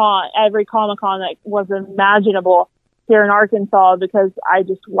every Comic-Con that was imaginable here in Arkansas because I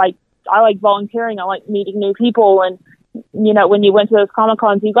like volunteering. I like meeting new people. And, when you went to those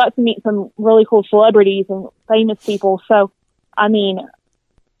Comic-Cons, you got to meet some really cool celebrities and famous people. So, I mean,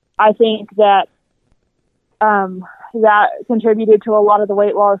 I think that that contributed to a lot of the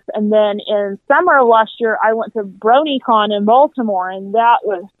weight loss. And then in summer of last year, I went to BronyCon in Baltimore, and that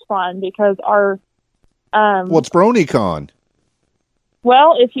was fun because what's BronyCon?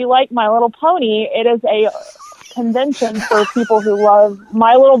 Well, if you like My Little Pony, it is a convention for people who love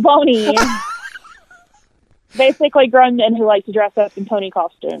My Little Pony. Basically grown men who like to dress up in pony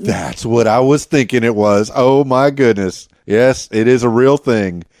costumes. That's what I was thinking it was. Oh, my goodness. Yes, it is a real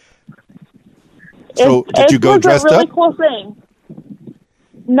thing. So, did you go dressed up? It was a really cool thing.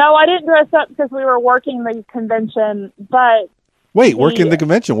 No, I didn't dress up because we were working the convention, but... Wait, working the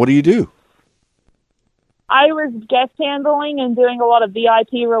convention? What do you do? I was guest handling and doing a lot of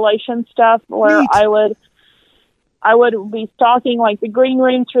VIP relation stuff where I would be stocking like the green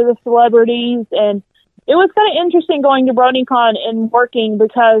rooms for the celebrities, and it was kind of interesting going to BronyCon and working,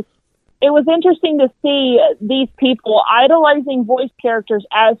 because it was interesting to see these people idolizing voice characters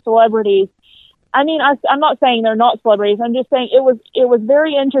as celebrities. I mean, I'm not saying they're not celebrities. I'm just saying it was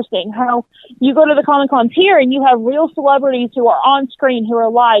very interesting how you go to the Comic-Cons here and you have real celebrities who are on screen, who are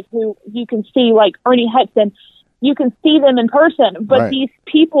live, who you can see, like Ernie Hudson. You can see them in person, but Right. these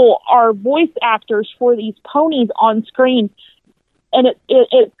people are voice actors for these ponies on screen. And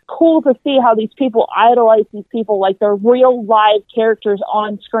it's cool to see how these people idolize these people like they're real live characters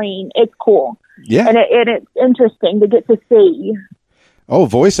on screen. It's cool. Yeah. And it's interesting to get to see. Oh,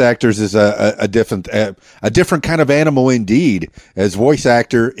 voice actors is a different kind of animal indeed. As voice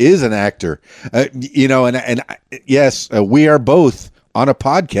actor is an actor, and yes, we are both on a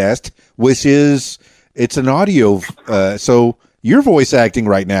podcast, which is it's an audio. So you're voice acting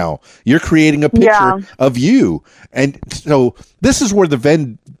right now. You're creating a picture of you, and so this is where the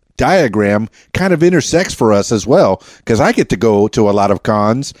Venn diagram kind of intersects for us as well, because I get to go to a lot of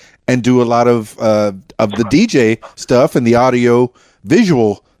cons and do a lot of the DJ stuff and the audio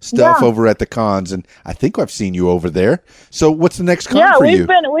visual stuff over at the cons, and I think I've seen you over there. So what's the next con for you? We've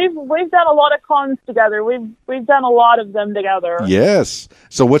done a lot of cons together. We've done a lot of them together. Yes.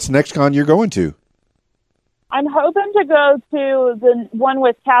 So what's the next con you're going to? I'm hoping to go to the one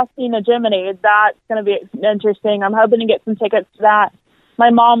with Cassie Najimini. That's going to be interesting. I'm hoping to get some tickets to that. My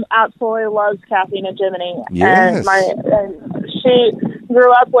mom absolutely loves Cassie Najimini. Yes. And she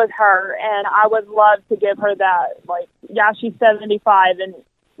grew up with her, and I would love to give her that. Like, yeah, she's 75, and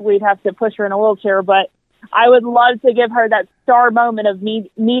we'd have to push her in a wheelchair, but I would love to give her that star moment of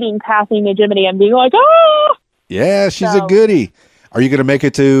meeting Cassie Najimini and being like, oh! Yeah, she's a goodie. Are you going to make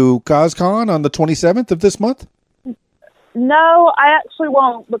it to CosCon on the 27th of this month? No, I actually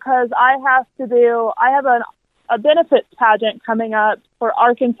won't, because I have a benefits pageant coming up for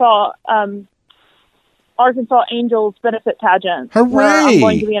Arkansas Angels benefit pageant. Hooray! Where I'm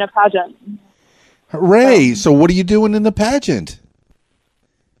going to be in a pageant. Hooray! So what are you doing in the pageant?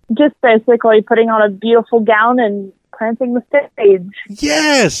 Just basically putting on a beautiful gown and prancing the stage.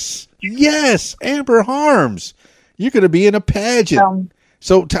 Yes! Yes! Amber Harms! You're going to be in a pageant.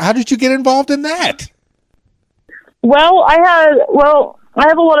 So how did you get involved in that? Well, I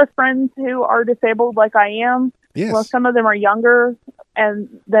have a lot of friends who are disabled like I am. Yes. Well, some of them are younger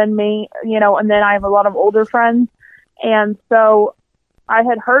than me, and then I have a lot of older friends. And so I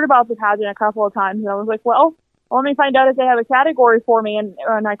had heard about the pageant a couple of times, and I was like, well, let me find out if they have a category for me. And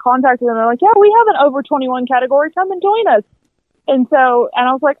I contacted them, and they're like, yeah, we have an over 21 category. Come and join us. And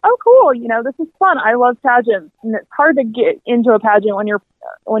I was like, oh, cool. This is fun. I love pageants. And it's hard to get into a pageant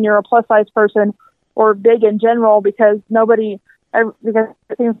when you're a plus size person or big in general, because because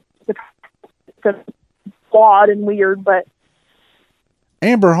it seems flawed and weird. But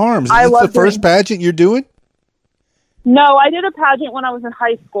Amber Harms, is this the first pageant you're doing? No, I did a pageant when I was in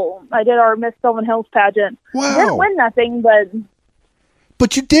high school. I did our Miss Sylvan Hills pageant. Wow. I didn't win nothing,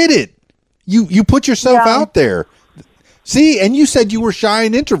 but you did it. You put yourself out there. See, and you said you were shy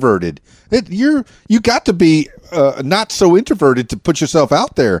and introverted. You got to be not so introverted to put yourself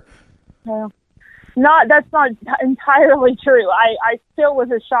out there. Yeah. That's not entirely true. I still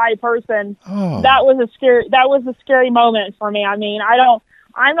was a shy person. Oh. That was a scary moment for me. I mean,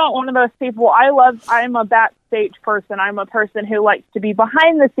 I'm not one of those people. I'm a backstage person. I'm a person who likes to be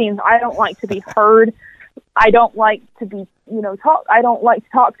behind the scenes. I don't like to be heard. I don't like to be, I don't like to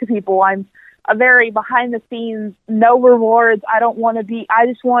talk to people. I'm a very behind the scenes, no rewards. I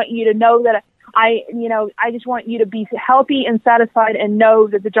just want you to know that I just want you to be healthy and satisfied and know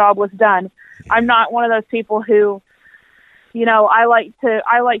that the job was done. I'm not one of those people who, I like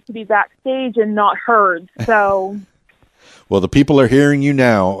to be backstage and not heard. So. Well, the people are hearing you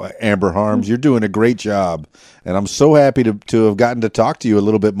now, Amber Harms. You're doing a great job, and I'm so happy to have gotten to talk to you a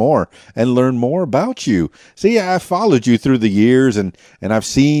little bit more and learn more about you. See, I followed you through the years, and I've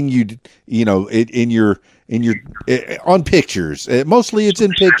seen you, in your on pictures. Mostly, it's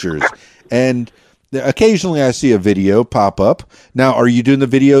in pictures, and occasionally I see a video pop up. Now, are you doing the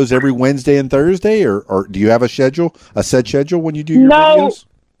videos every Wednesday and Thursday, or do you have a set schedule when you do your videos?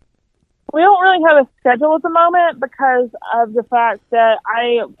 We don't really have a schedule at the moment because of the fact that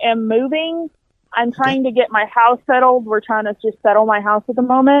I am moving. I'm trying to get my house settled. We're trying to just settle my house at the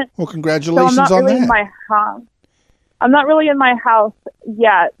moment. Well, congratulations on that. I'm not really in my house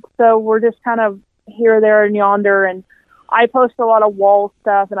yet. So we're just kind of here, there, and yonder. And I post a lot of wall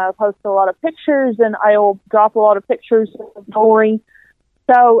stuff, and I post a lot of pictures, and I'll drop a lot of pictures of jewelry.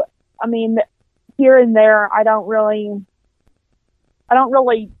 So, I mean, here and there, I don't really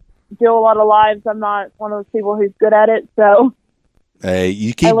do a lot of lives. I'm not one of those people who's good at it. So Hey,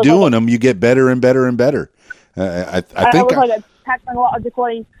 you keep doing them, you get better and better and better. I think look like a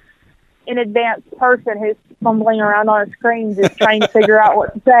technologically in advanced person who's fumbling around on a screen just trying to figure out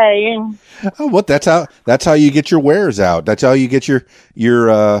what to say. Oh, what? That's how you get your wares out. That's how you get your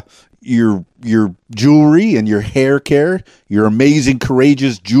jewelry and your hair care, your amazing,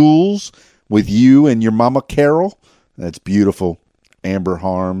 courageous jewels with you and your mama Carol. That's beautiful, Amber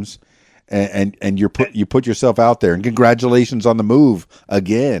Harms, and you put yourself out there. And congratulations on the move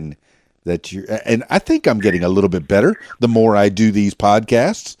again. And I think I'm getting a little bit better the more I do these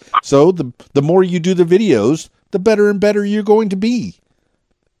podcasts. So the more you do the videos, the better and better you're going to be.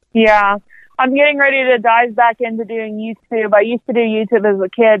 Yeah. I'm getting ready to dive back into doing YouTube. I used to do YouTube as a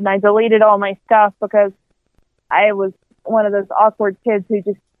kid, and I deleted all my stuff because I was one of those awkward kids who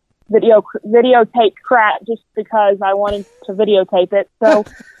just videotape crap just because I wanted to videotape it. So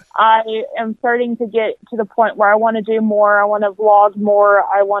I am starting to get to the point where I want to do more. I want to vlog more.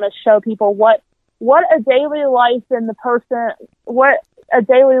 I want to show people what a daily life what a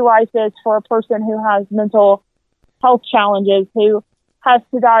daily life is for a person who has mental health challenges, who has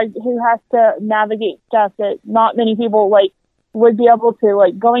to navigate stuff that not many people would be able to,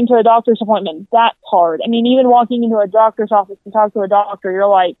 like going to a doctor's appointment. That's hard. I mean, even walking into a doctor's office to talk to a doctor, you're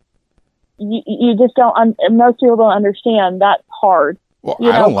like, you just don't, most people don't understand. That's hard. Well,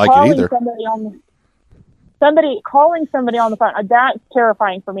 I don't like it either. Calling somebody on the phone, that's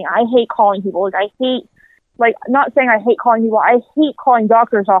terrifying for me. I hate calling people. Not saying I hate calling people. I hate calling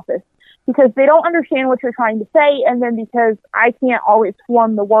doctor's office because they don't understand what you're trying to say. And then because I can't always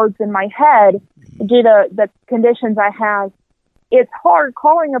form the words in my head due to the conditions I have, it's hard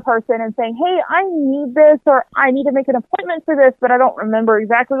calling a person and saying, hey, I need this, or I need to make an appointment for this, but I don't remember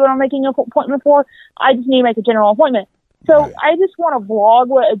exactly what I'm making an appointment for. I just need to make a general appointment. So I just want to vlog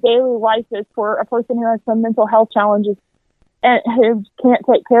what a daily life is for a person who has some mental health challenges and who can't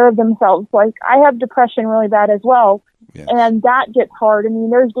take care of themselves. Like, I have depression really bad as well. Yes. And that gets hard. I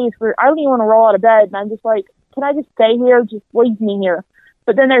mean, there's days where I don't even want to roll out of bed, and I'm just like, can I just stay here? Just leave me here.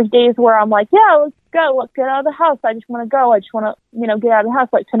 But then there's days where I'm like, yeah, let's go. Let's get out of the house. I just want to go. I just want to, get out of the house.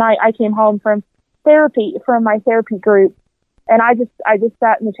 Like tonight, I came home from my therapy group. And I just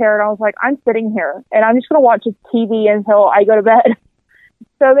sat in the chair and I was like, I'm sitting here and I'm just going to watch TV until I go to bed.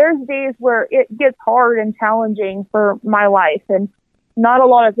 So there's days where it gets hard and challenging for my life. And not a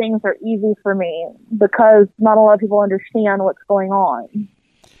lot of things are easy for me because not a lot of people understand what's going on.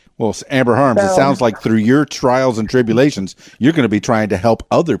 Well, Amber Harms, it sounds like through your trials and tribulations, you're going to be trying to help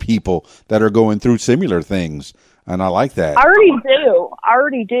other people that are going through similar things. And I like that. I already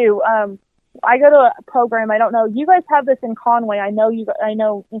do. I go to a program. I don't know. You guys have this in Conway. I know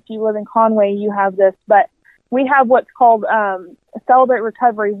if you live in Conway, you have this, but we have what's called Celebrate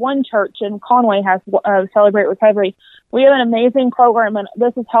Recovery. One church in Conway has Celebrate Recovery. We have an amazing program, and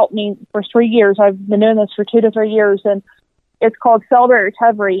this has helped me for 3 years. I've been doing this for 2 to 3 years, and it's called Celebrate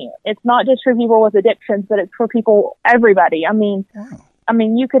Recovery. It's not just for people with addictions, but it's for everybody. I mean,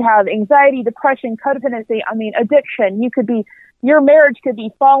 you could have anxiety, depression, codependency. I mean, addiction. Your marriage could be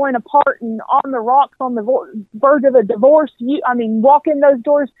falling apart and on the rocks on the verge of a divorce. Walk in those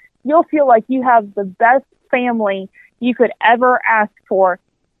doors, you'll feel like you have the best family you could ever ask for.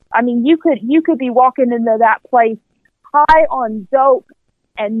 I mean, you could be walking into that place high on dope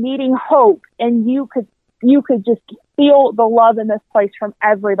and needing hope, and you could just feel the love in this place from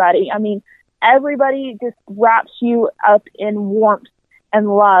everybody. I mean, everybody just wraps you up in warmth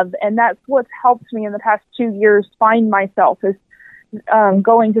and love, and that's what's helped me in the past 2 years find myself is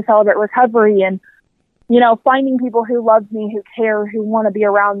going to Celebrate Recovery and, finding people who love me, who care, who want to be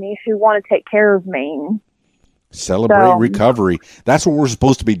around me, who want to take care of me. Celebrate Recovery. That's what we're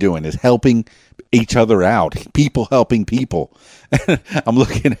supposed to be doing, is helping each other out. People helping people. I'm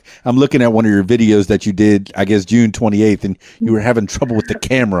looking at one of your videos that you did, I guess, June 28th, and you were having trouble with the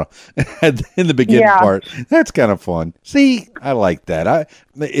camera in the beginning part. That's kind of fun. See, I like that.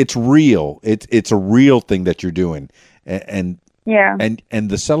 It's real. It's a real thing that you're doing. And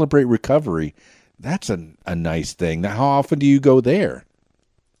the Celebrate Recovery, that's a nice thing. Now, how often do you go there?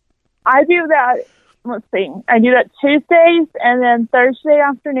 I do that. Let's see. I do that Tuesdays and then Thursday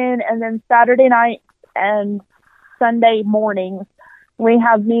afternoon and then Saturday night and Sunday mornings. We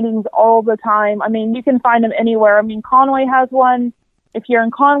have meetings all the time. I mean, you can find them anywhere. I mean, Conway has one. If you're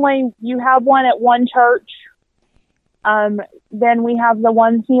in Conway, you have one at one church. Then we have the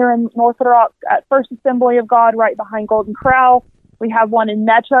one here in North Little Rock at First Assembly of God right behind Golden Corral. We have one in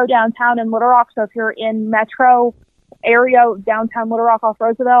Metro downtown in Little Rock. So if you're in Metro area, downtown Little Rock off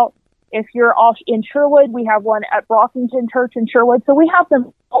Roosevelt. If you're off in Sherwood, we have one at Brockington Church in Sherwood. So we have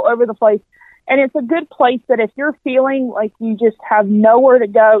them all over the place. And it's a good place that if you're feeling like you just have nowhere to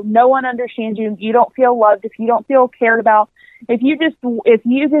go, no one understands you, you don't feel loved, if you don't feel cared about, if you just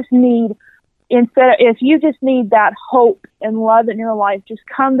need that hope and love in your life, just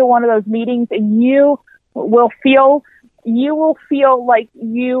come to one of those meetings and you will feel like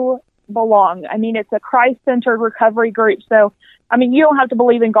you belong. I mean, it's a Christ-centered recovery group. So, I mean, you don't have to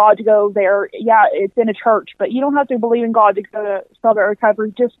believe in God to go there. Yeah, it's in a church, but you don't have to believe in God to go to Celebrate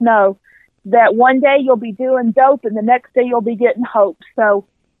Recovery. Just know that one day you'll be doing dope and the next day you'll be getting hope. So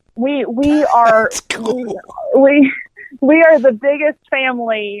we are cool. we are the biggest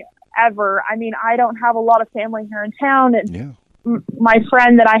family ever. I mean, I don't have a lot of family here in town, and my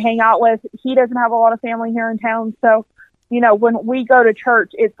friend that I hang out with, he doesn't have a lot of family here in town. So, you know, when we go to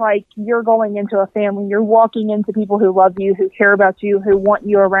church, it's like you're going into a family. You're walking into people who love you, who care about you, who want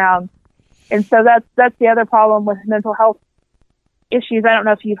you around. And so that's the other problem with mental health issues. I don't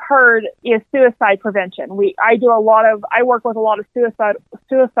know if you've heard, is suicide prevention. I work with a lot of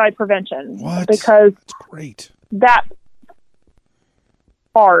suicide prevention. What? Because that's great. That's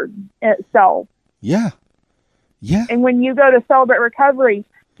hard in itself. Yeah. Yeah. And when you go to Celebrate Recovery,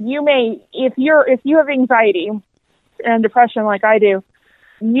 you may, if you have anxiety and depression like I do,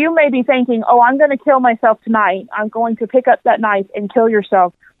 you may be thinking, oh, I'm going to kill myself tonight. I'm going to pick up that knife and kill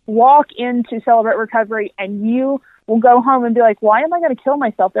yourself. Walk into Celebrate Recovery and you will go home and be like, why am I going to kill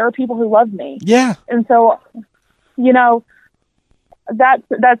myself? There are people who love me. Yeah. And so, you know, that's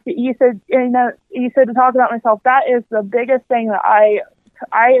you said to talk about myself. That is the biggest thing that I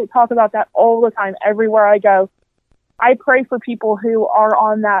talk about that all the time, everywhere I go. I pray for people who are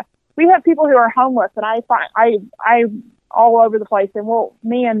on that. We have people who are homeless, and I all over the place. And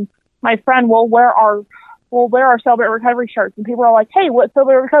me and my friend will wear our Celebrate Recovery shirts, and people are like, "Hey, what's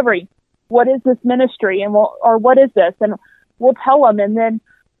Celebrate Recovery? What is this ministry? And what is this?" And we'll tell them. And then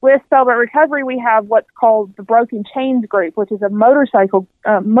with Celebrate Recovery, we have what's called the Broken Chains group, which is a motorcycle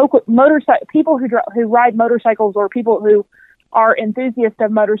people who ride motorcycles, or people who are enthusiasts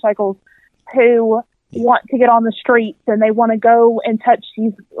of motorcycles who want to get on the streets, and they want to go and touch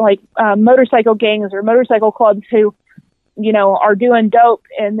these motorcycle gangs or motorcycle clubs who, you know, are doing dope,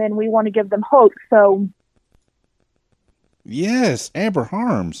 and then we want to give them hope. So yes, Amber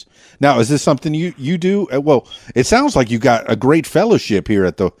Harms. Now, is this something you do? Well, it sounds like you got a great fellowship here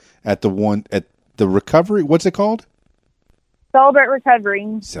at the recovery. What's it called? Celebrate Recovery.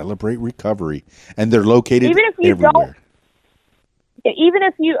 Celebrate Recovery, and they're located even if you everywhere. Even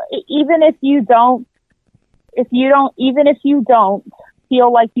if you don't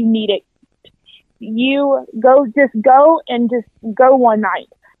feel like you need it, you just go one night.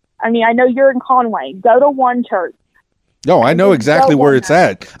 I mean, I know you're in Conway. Go to one church. No, I know exactly where it's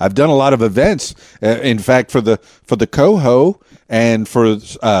at. I've done a lot of events. In fact, for the Coho and for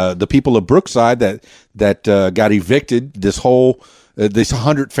the people of Brookside that got evicted, this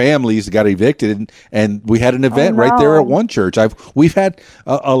 100 families got evicted, and we had an event right there at one church. We've had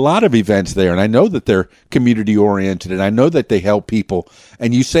a lot of events there, and I know that they're community oriented, and I know that they help people.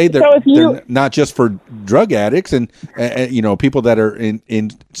 And you say they're not just for drug addicts and you know, people that are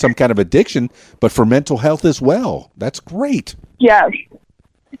in some kind of addiction, but for mental health as well. That's great. Yes.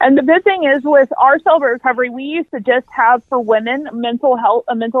 And the good thing is, with our Celebrate Recovery, we used to just have for women a mental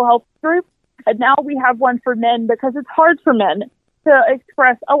health group, and now we have one for men, because it's hard for men to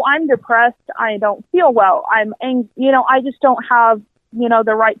express, oh, I'm depressed, I don't feel well, I just don't have, you know,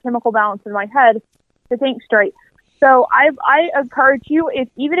 the right chemical balance in my head to think straight. So I encourage you,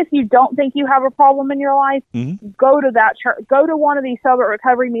 even if you don't think you have a problem in your life, go to that church, go to one of these Celebrate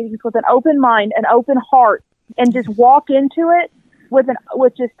Recovery meetings with an open mind, an open heart, and just walk into it with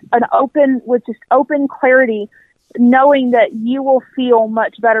open clarity, knowing that you will feel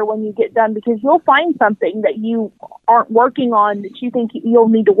much better when you get done, because you'll find something that you aren't working on that you think you'll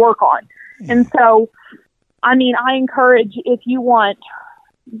need to work on. And so, I mean, I encourage, if you want,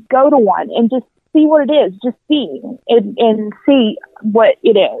 go to one and just see what it is. Just see it and see what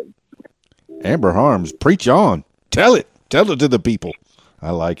it is. Amber Harms, preach on. Tell it to the people.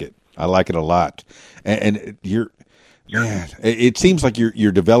 I like it. I like it a lot. And man, it seems like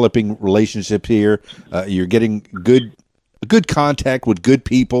you're developing relationships here. You're getting good contact with good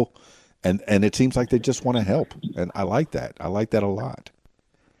people, and it seems like they just want to help. And I like that. I like that a lot.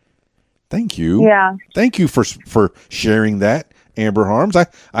 Thank you. Yeah. Thank you for sharing that, Amber Harms.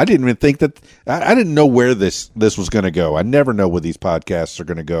 I didn't even think that. I didn't know where this was going to go. I never know where these podcasts are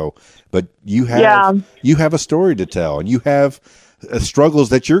going to go. But you have a story to tell, and you have struggles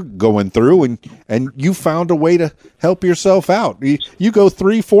that you're going through, and you found a way to help yourself out. You go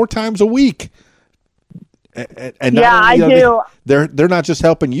 3-4 times a week And Yeah, not I only do. they're not just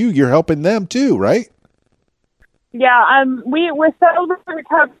helping you, you're helping them too, right? Yeah, we with Celebrate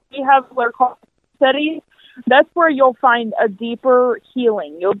Recovery, we have what are called studies. That's where you'll find a deeper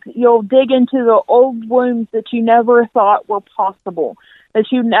healing. You'll dig into the old wounds that you never thought were possible,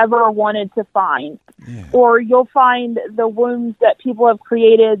 that you never wanted to find. Yeah. Or you'll find the wounds that people have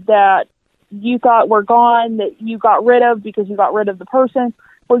created that you thought were gone, that you got rid of because you got rid of the person.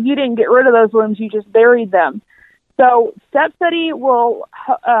 Well, you didn't get rid of those wounds, you just buried them. So Step Study will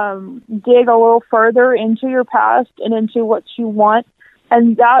dig a little further into your past and into what you want.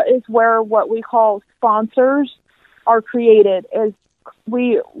 And that is where what we call sponsors are created. Is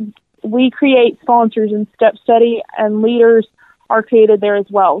we create sponsors in Step Study, and leaders are created there as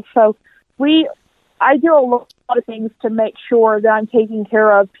well. So I do a lot of things to make sure that I'm taking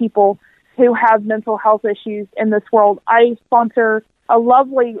care of people who have mental health issues in this world. I sponsor a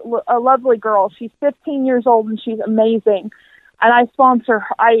lovely girl. She's 15 years old and she's amazing. And I sponsor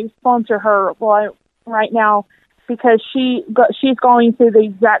her right now because she's going through the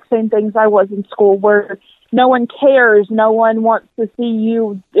exact same things I was in school, where no one cares, no one wants to see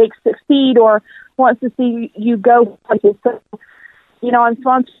you succeed or wants to see you go places. So, I'm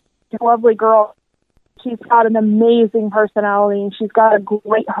sponsoring a lovely girl. She's got an amazing personality and she's got a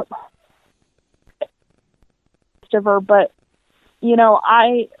great of her, but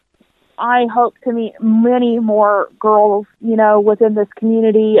I hope to meet many more girls, within this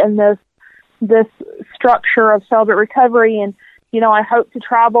community and this structure of Celebrate Recovery. And, I hope to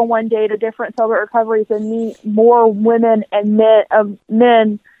travel one day to different Celebrate Recoveries and meet more women and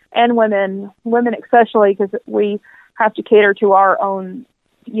men and women especially, because we have to cater to our own,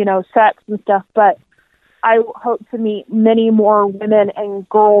 sex and stuff. But I hope to meet many more women and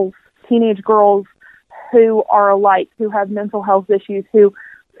girls, teenage girls, who are alike, who have mental health issues, who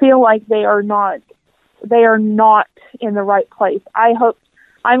feel like they are not in the right place. I hope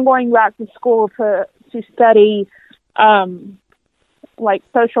I'm going back to school to study like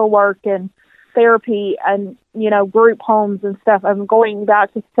social work and therapy and group homes and stuff. I'm going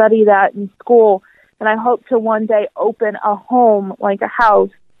back to study that in school, and I hope to one day open a home, like a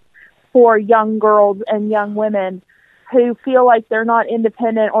house, for young girls and young women who feel like they're not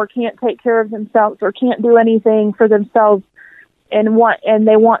independent or can't take care of themselves or can't do anything for themselves, and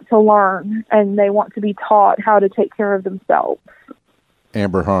they want to learn and they want to be taught how to take care of themselves.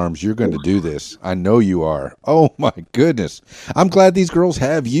 Amber Harms, you're going to do this. I know you are. Oh my goodness. I'm glad these girls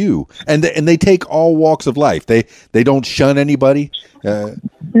have you. And they take all walks of life. They don't shun anybody.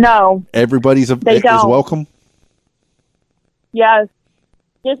 No. Everybody's is welcome. Yes.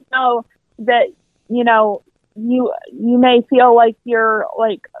 Just know that, you may feel like you're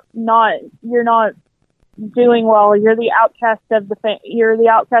not doing well. You're the outcast of you're the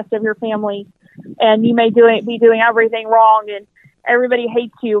outcast of your family, and you may be doing everything wrong, and everybody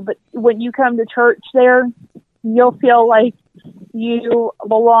hates you. But when you come to church, there, you'll feel like you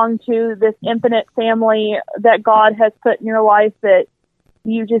belong to this infinite family that God has put in your life that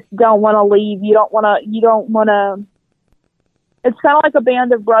you just don't want to leave. You don't want to. It's kind of like a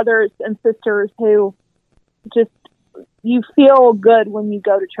band of brothers and sisters who just, you feel good when you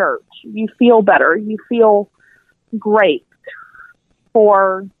go to church. You feel better. You feel great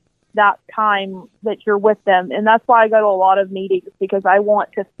for that time that you're with them. And that's why I go to a lot of meetings, because I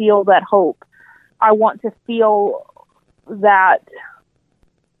want to feel that hope. I want to feel that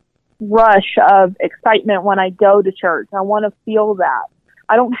rush of excitement when I go to church. I want to feel that.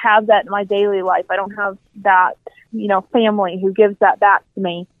 I don't have that in my daily life. I don't have that, family who gives that back to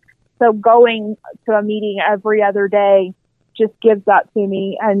me. So going to a meeting every other day just gives that to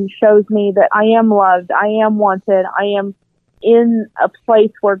me and shows me that I am loved, I am wanted, I am in a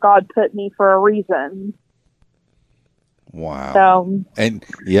place where God put me for a reason. Wow. So, and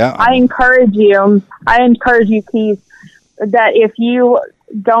yeah, I encourage you, Keith, that even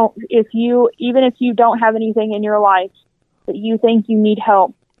if you don't have anything in your life that you think you need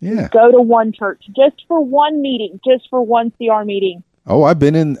help, go to one church, just for one meeting, just for one CR meeting. Oh, I've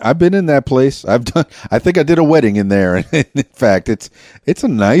been in that place. I think I did a wedding in there. In fact, it's a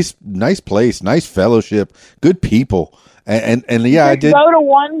nice place, nice fellowship, good people. And yeah, I did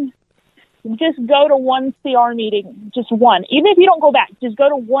just go to one CR meeting, just one. Even if you don't go back, just go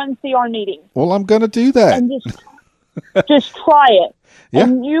to one CR meeting. Well, I'm going to do that. And just try it. Yeah.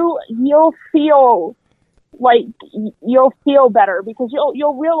 And you'll feel like you'll feel better, because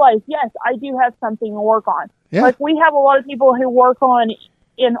you'll realize, yes, I do have something to work on. Yeah. Like, we have a lot of people who work on,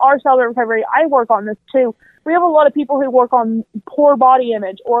 in our Celebrate Recovery, I work on this too. We have a lot of people who work on poor body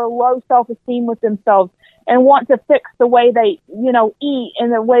image or low self-esteem with themselves and want to fix the way they, eat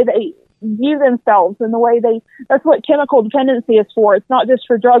and the way they view themselves and the way that's what chemical dependency is for. It's not just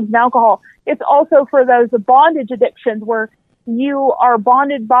for drugs and alcohol. It's also for those bondage addictions where you are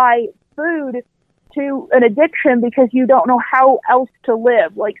bonded by food to an addiction because you don't know how else to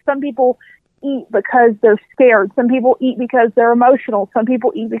live. Like some people eat because they're scared. Some people eat because they're emotional. Some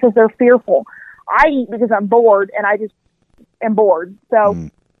people eat because they're fearful. I eat because I'm bored, and I just am bored. So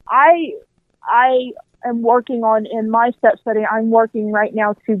I am working on, in my step study, I'm working right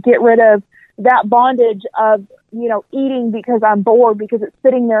now to get rid of that bondage of, eating because I'm bored, because it's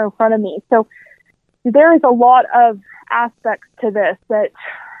sitting there in front of me. So there is a lot of aspects to this that,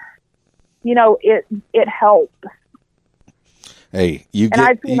 it helps. Hey, you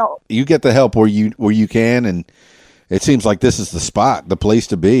get the help where you can, and it seems like this is the place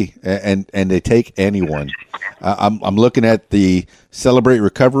to be, and they take anyone. I'm looking at the Celebrate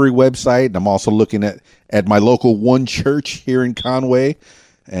Recovery website, and I'm also looking at my local One Church here in Conway,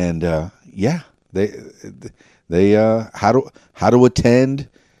 and they how to attend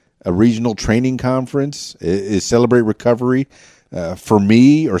a regional training conference is Celebrate Recovery. For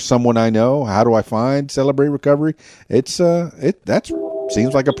me or someone I know, how do I find Celebrate Recovery? That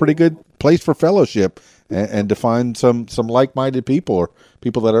seems like a pretty good place for fellowship and to find some like-minded people or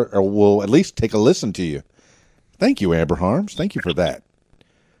people that will at least take a listen to you. Thank you, Amber Harms. Thank you for that.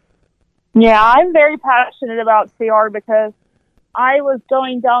 Yeah, I'm very passionate about CR because I was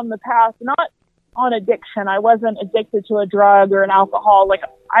going down the path, not on addiction. I wasn't addicted to a drug or an alcohol. Like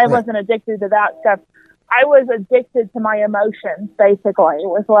I wasn't addicted to that stuff. I was addicted to my emotions, basically,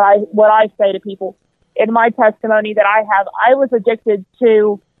 was what I say to people in my testimony that I have. I was addicted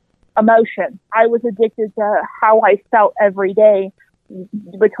to emotion. I was addicted to how I felt every day,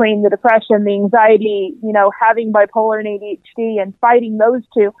 between the depression, the anxiety, having bipolar and ADHD and fighting those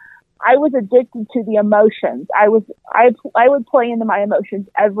two. I was addicted to the emotions. I would play into my emotions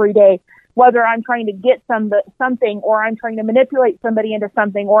every day, whether I'm trying to get something or I'm trying to manipulate somebody into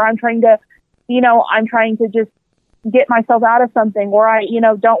something, or I'm trying to just get myself out of something, or I,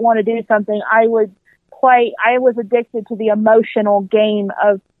 don't want to do something. I was addicted to the emotional game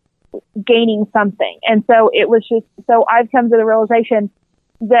of gaining something. And so I've come to the realization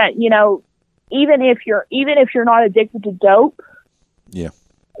that, even if you're not addicted to dope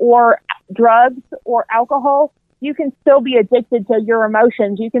or drugs or alcohol, you can still be addicted to your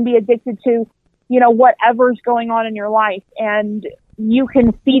emotions. You can be addicted to, whatever's going on in your life, and you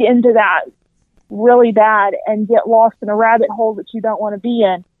can feed into that really bad and get lost in a rabbit hole that you don't want to be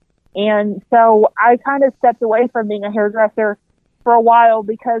in. And so I kind of stepped away from being a hairdresser for a while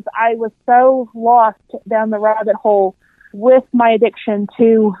because I was so lost down the rabbit hole with my addiction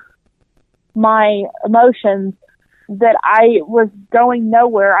to my emotions that I was going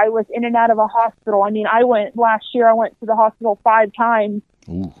nowhere. I was in and out of a hospital. I mean, last year I went to the hospital 5 times.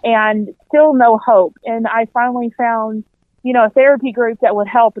 Ooh. And still no hope. And I finally found a therapy group that would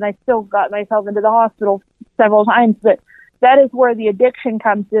help, and I still got myself into the hospital several times. But that is where the addiction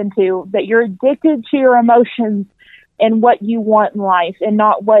comes into, that you're addicted to your emotions and what you want in life and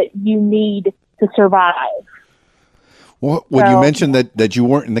not what you need to survive. Well, when you mentioned that you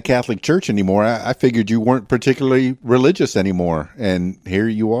weren't in the Catholic Church anymore, I figured you weren't particularly religious anymore, and here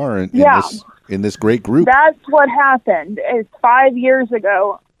you are in this great group. That's what happened. It's 6 years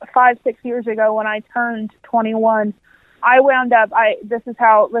ago, when I turned 21. I wound up. This is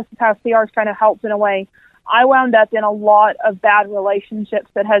how CR's kind of helped in a way. I wound up in a lot of bad relationships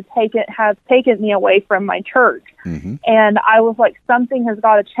that have taken me away from my church, and I was like, something has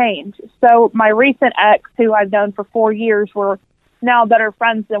got to change. So my recent ex, who I've known for 4 years, we're now better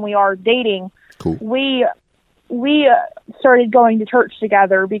friends than we are dating. Cool. We started going to church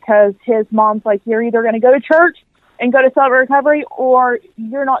together because his mom's like, you're either going to go to church and go to Celebrate Recovery, or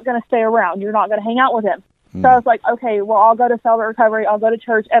you're not going to stay around. You're not going to hang out with him. So I was like, okay, well, I'll go to Celebrate Recovery. I'll go to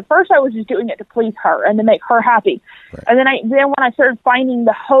church. At first, I was just doing it to please her and to make her happy. Right. And then when I started finding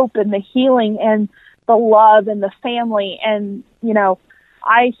the hope and the healing and the love and the family, and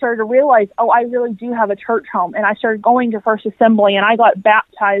I started to realize, I really do have a church home. And I started going to First Assembly, and I got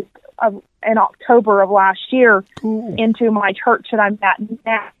baptized in October of last year into my church that I'm at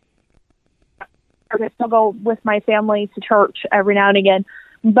now. I still go with my family to church every now and again,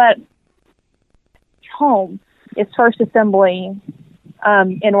 but home is First Assembly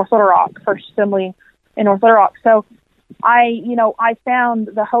in North Little Rock. First Assembly in North Little Rock. So I found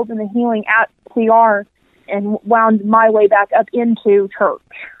the hope and the healing at CR and wound my way back up into church.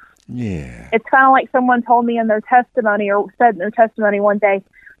 Yeah. It's kind of like someone told me in their testimony, or said in their testimony one day,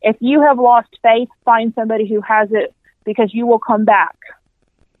 if you have lost faith, find somebody who has it, because you will come back.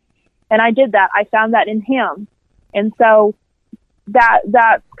 And I did that. I found that in him. And so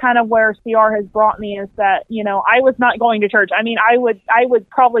that's kind of where CR has brought me, is that, you know, I was not going to church. I mean, I would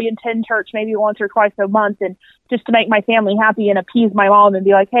probably attend church maybe once or twice a month, and just to make my family happy and appease my mom and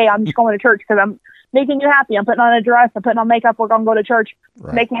be like, hey, I'm just going to church because I'm making you happy. I'm putting on a dress. I'm putting on makeup. We're going to go to church,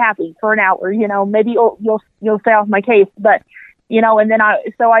 make you happy for an hour. You know, maybe you'll stay off my case, but, you know, and then I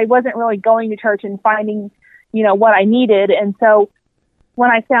wasn't really going to church and finding, you know, what I needed. And so when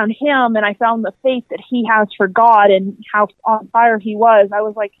I found him and I found the faith that he has for God and how on fire he was, I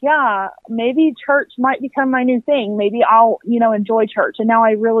was like, yeah, maybe church might become my new thing. Maybe I'll, you know, enjoy church. And now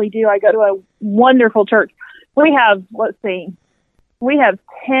I really do. I go to a wonderful church. We have, we have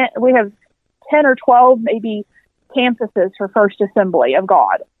 10 or 12 maybe campuses for First Assembly of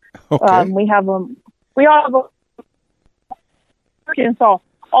God. Okay. We have a Arkansas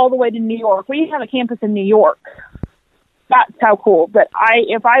all the way to New York. We have a campus in New York. That's how cool. But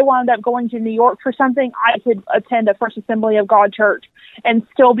if I wound up going to New York for something, I could attend a First Assembly of God church and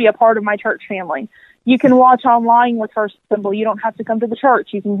still be a part of my church family. You can watch online with First Assembly. You don't have to come to the church.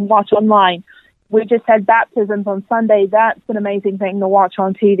 You can watch online. We just had baptisms on Sunday. That's an amazing thing to watch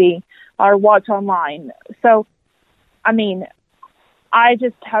on TV or watch online. So, I mean, I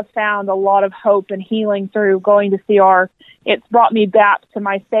just have found a lot of hope and healing through going to CR. It's brought me back to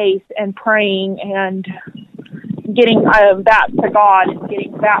my faith and praying and getting back to God and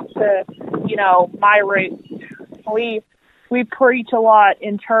getting back to, you know, my roots. We preach a lot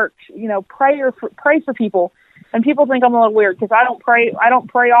in church, you know, pray for people. And people think I'm a little weird because I don't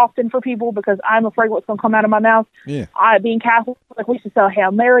pray often for people because I'm afraid what's going to come out of my mouth. Yeah. Being Catholic, we used to say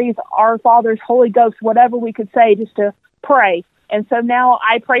Hail Marys, Our Fathers, Holy Ghost, whatever we could say just to pray. And so now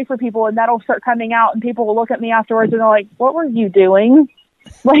I pray for people, and that'll start coming out, and people will look at me afterwards and they're like, "What were you doing?"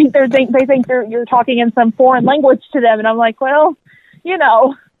 Like they think you're talking in some foreign language to them, and I'm like, well, you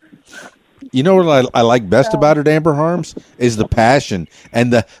know. You know what I like best about it, Amber Harms, is the passion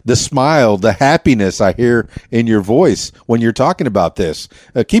and the smile, the happiness I hear in your voice when you're talking about this.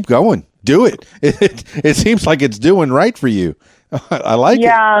 Keep going. Do it. It seems like it's doing right for you. I like it.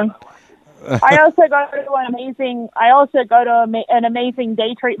 Yeah. I also go to an amazing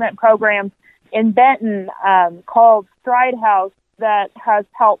day treatment program in Benton called Stride House that has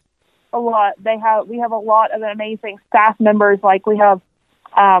helped a lot. We have a lot of amazing staff members. Like we have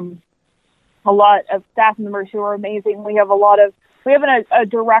a lot of staff members who are amazing. We have a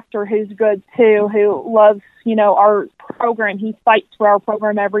director who's good too, who loves, you know, our program. He fights for our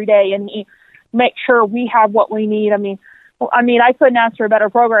program every day, and he makes sure we have what we need. I mean, I couldn't ask for a better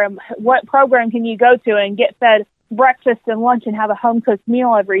program. What program can you go to and get fed breakfast and lunch and have a home cooked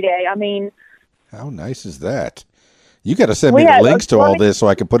meal every day? I mean, how nice is that? You got to send me the links to all this so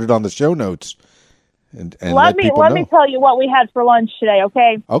I can put it on the show notes. And let me tell you what we had for lunch today,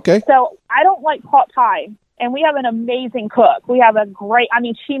 okay? Okay. So I don't like pot pie, and we have an amazing cook. We have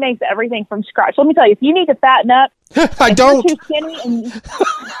she makes everything from scratch. Let me tell you, if you need to fatten up, I don't. You're too skinny and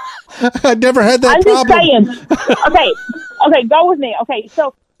I never had that problem. I'm just saying. Okay, go with me. Okay,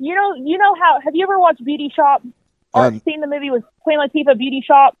 so you know how? Have you ever watched Beauty Shop or seen the movie with Queen Latifah, Beauty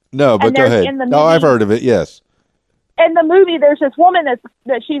Shop? No, but go ahead. I've heard of it. Yes. In the movie, there's this woman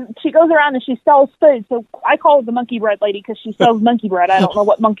that she goes around and she sells food. So I call her the monkey bread lady because she sells monkey bread. I don't know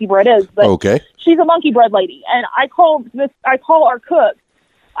what monkey bread is, but okay. She's a monkey bread lady. And I call our cook,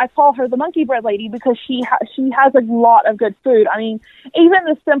 I call her the monkey bread lady because she has a lot of good food. I mean, even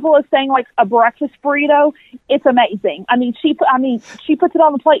the simplest thing like a breakfast burrito, it's amazing. I mean, she puts it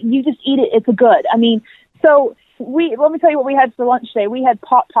on the plate and you just eat it. It's good. I mean, so. Let me tell you what we had for lunch today. We had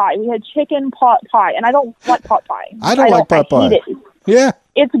pot pie. We had chicken pot pie, and I don't like pot pie. I don't like pot pie. I hate it. Yeah,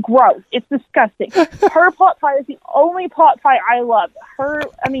 it's gross. It's disgusting. Her pot pie is the only pot pie I love.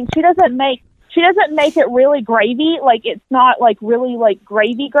 She doesn't make it really gravy. Like it's not like really like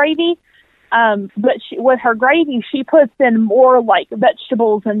gravy. But with her gravy, she puts in more like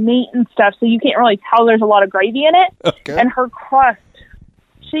vegetables and meat and stuff, so you can't really tell there's a lot of gravy in it. Okay. And her crust.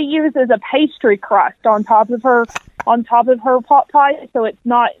 She uses a pastry crust on top of her pot pie, so it's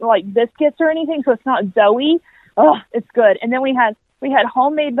not like biscuits or anything, so it's not doughy. Oh, it's good. And then we had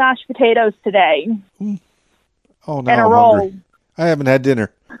homemade mashed potatoes today. Oh, now and a I'm roll. hungry. I haven't had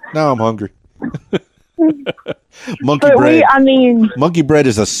dinner. Now I'm hungry. Monkey bread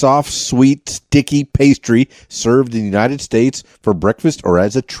is a soft, sweet, sticky pastry served in the United States for breakfast or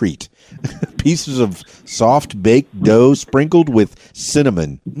as a treat. Pieces of soft baked dough sprinkled with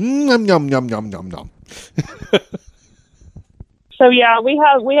cinnamon. Yum yum yum yum yum yum. So yeah, we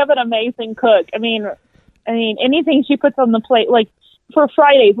have an amazing cook. I mean, anything she puts on the plate. Like for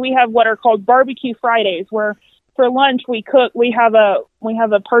Fridays, we have what are called barbecue Fridays, where for lunch we cook. We have a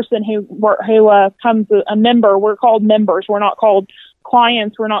person who comes a member. We're called members. We're not called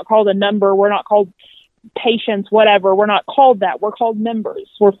clients. We're not called a number. We're not called patients, whatever. We're not called that. We're called members.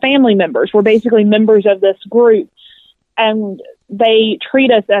 We're family members. We're basically members of this group, and they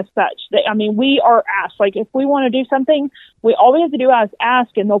treat us as such. We are asked. Like, if we want to do something, all we have to do is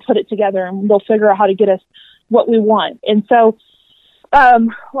ask, and they'll put it together, and they'll figure out how to get us what we want. And so,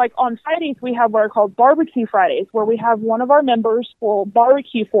 like on Fridays, we have what are called barbecue Fridays, where we have one of our members will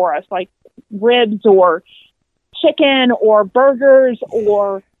barbecue for us, like ribs or chicken or burgers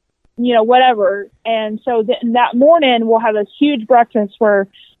or, whatever. And so that morning we'll have a huge breakfast where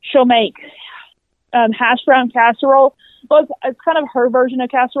she'll make hash brown casserole. Well, it's kind of her version of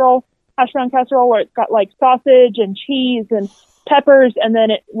casserole, hash brown casserole, where it's got like sausage and cheese and peppers, and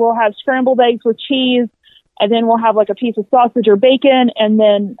then we'll have scrambled eggs with cheese, and then we'll have like a piece of sausage or bacon, and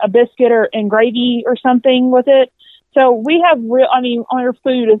then a biscuit and gravy or something with it. So we have our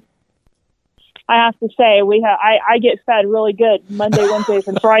food is, I have to say, I get fed really good Monday, Wednesdays,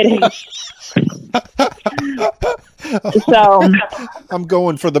 and Fridays. So I'm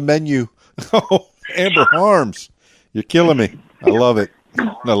going for the menu. Oh, Amber Harms, you're killing me. I love it.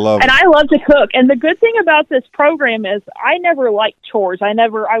 I love it. And I love to cook. And the good thing about this program is I never liked chores. I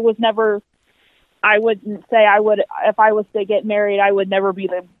wouldn't say I would, if I was to get married, I would never be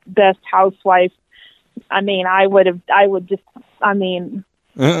the best housewife.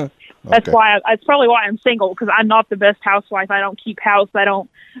 That's why, that's probably why I'm single, because I'm not the best housewife. I don't keep house. I'm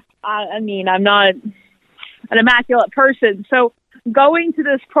not an immaculate person. So going to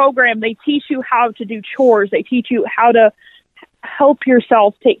this program, they teach you how to do chores. They teach you how to help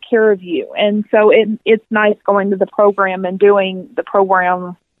yourself take care of you. And so it's nice going to the program and doing the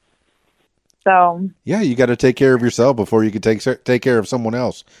program. So yeah, you got to take care of yourself before you can take care of someone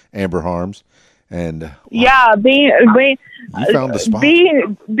else, Amber Harms. And yeah, being you found the spot.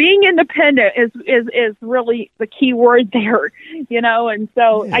 Being independent is really the key word there, And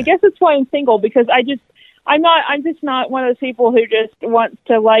so yeah. I guess that's why I'm single, because I'm just not one of those people who just wants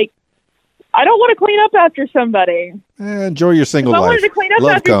to, like, I don't want to clean up after somebody. Enjoy your single life. If I wanted to clean up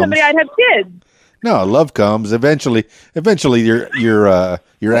after somebody, I'd have kids. No, love comes eventually. Eventually, your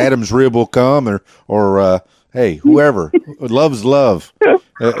Adam's rib will come, or hey, whoever. Love's love.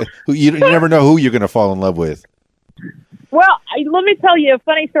 You never know who you're going to fall in love with. Well, let me tell you a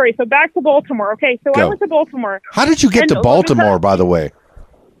funny story. So back to Baltimore. Okay, so I went to Baltimore. How did you get to Baltimore, by the way?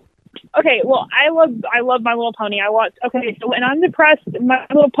 Okay, well, I love My Little Pony. So when I'm depressed, My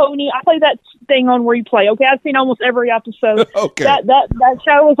Little Pony, I play that thing on replay. Okay, I've seen almost every episode. Okay. That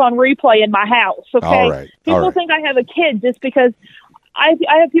show is on replay in my house. Okay, all right. People think I have a kid just because I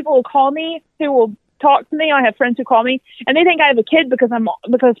have people who call me who will talk to me. I have friends who call me, and they think I have a kid because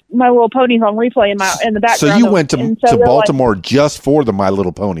My Little Pony's on replay in the background. So you went to Baltimore just for the My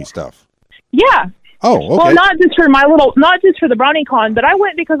Little Pony stuff? Yeah. Oh, okay. Well, not just for the BronyCon, but I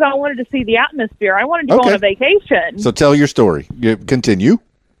went because I wanted to see the atmosphere. I wanted to go on a vacation. So tell your story. Continue.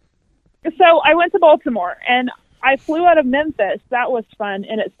 So I went to Baltimore, and I flew out of Memphis. That was fun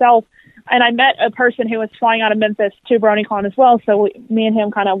in itself. And I met a person who was flying out of Memphis to BronyCon as well. So me and him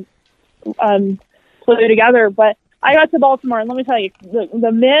kind of flew together. But I got to Baltimore, and let me tell you,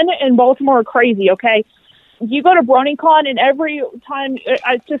 the men in Baltimore are crazy, okay? You go to BronyCon, and every time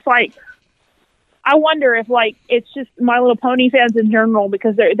it's just like, I wonder if, like, it's just My Little Pony fans in general,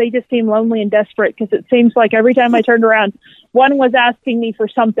 because they just seem lonely and desperate, because it seems like every time I turned around, one was asking me for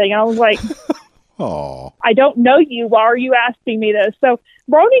something. I was like, oh, I don't know you. Why are you asking me this? So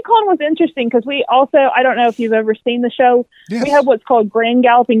BronyCon was interesting because we also, I don't know if you've ever seen the show. Yes. We have what's called Grand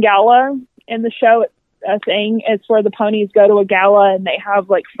Galloping Gala in the show. It's a thing. It's where the ponies go to a gala and they have,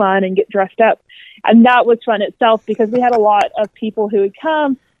 like, fun and get dressed up. And that was fun itself, because we had a lot of people who would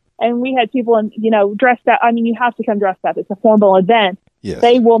come. And we had people, dressed up. I mean, you have to come dressed up. It's a formal event. Yes.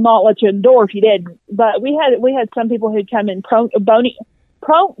 They will not let you in the door if you didn't. But we had some people who'd come in pony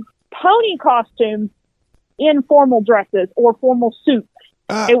costumes in formal dresses or formal suits.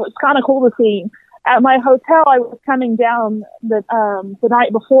 It was kind of cool to see. At my hotel, I was coming down the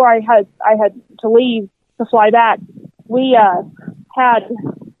night before I had to leave to fly back.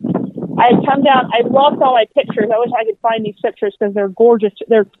 I had come down. I lost all my pictures. I wish I could find these pictures because they're gorgeous.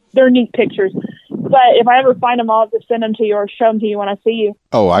 They're neat pictures. But if I ever find them, I'll just send them to you or show them to you when I see you.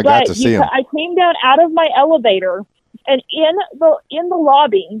 Oh, I got to see them. I came down out of my elevator, and in the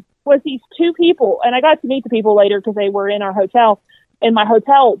lobby was these two people, and I got to meet the people later because they were in my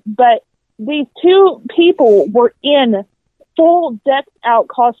hotel. But these two people were in full decked out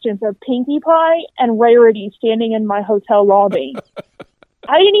costumes of Pinkie Pie and Rarity standing in my hotel lobby.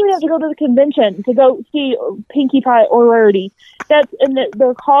 I didn't even have to go to the convention to go see Pinkie Pie or Rarity.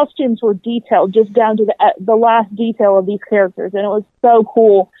 Their costumes were detailed just down to the last detail of these characters, and it was so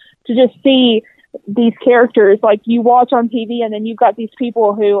cool to just see these characters like you watch on TV, and then you've got these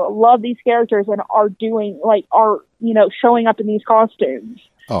people who love these characters and are showing up in these costumes.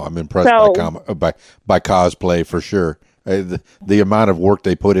 Oh, I'm impressed by cosplay for sure. The amount of work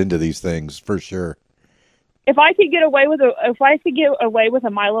they put into these things for sure. If I could get away with a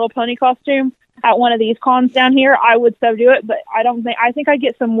My Little Pony costume at one of these cons down here, I would so do it. But I think I'd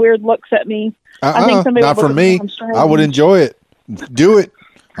get some weird looks at me. I think somebody not from me. I would enjoy it. Do it.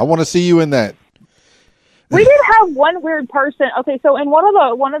 I want to see you in that. We did have one weird person. Okay, so in one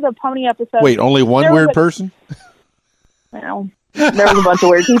of the pony episodes. Wait, only one weird person? Well, there was a bunch of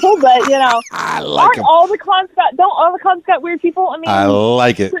weird people, but I like them. don't all the cons got weird people? I mean, I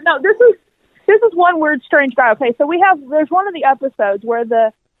like it. No, this is one weird, strange guy. Okay, so there's one of the episodes where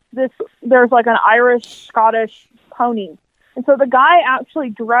there's like an Irish Scottish pony, and so the guy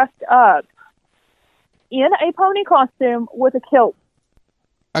actually dressed up in a pony costume with a kilt.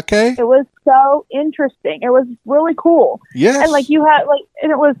 Okay. It was so interesting. It was really cool. Yes. And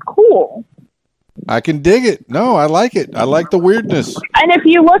and it was cool. I can dig it. No, I like it. I like the weirdness. And if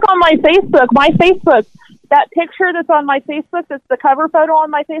you look on my Facebook, that picture that's on my Facebook, that's the cover photo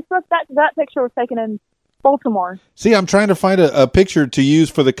on my Facebook, that picture was taken in Baltimore. See, I'm trying to find a picture to use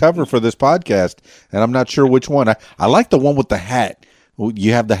for the cover for this podcast, and I'm not sure which one. I like the one with the hat.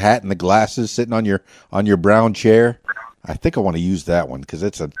 You have the hat and the glasses sitting on your brown chair. I think I want to use that one because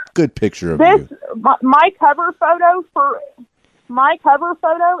it's a good picture of you. My cover photo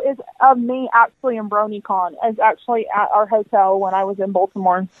is of me actually in BronyCon. It's actually at our hotel when I was in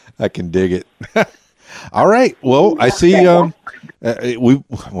Baltimore. I can dig it. All right. Well, I see.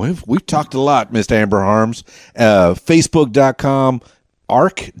 We've talked a lot, Miss Amber Harms. Facebook.com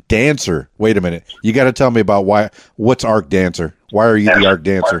Arc Dancer. Wait a minute. You got to tell me about what's Arc Dancer? Why are you the Arc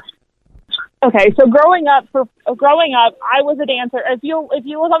Dancer? Okay, so growing up, I was a dancer. If you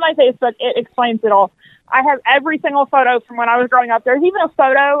look on my Facebook, it explains it all. I have every single photo from when I was growing up. There's even a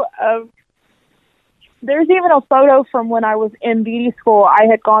photo from when I was in beauty school. I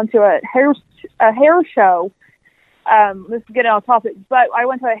had gone to a hair show. This is getting off topic, but I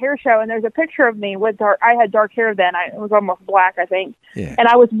went to a hair show, and there's a picture of me with I had dark hair then. It was almost black, I think. Yeah. And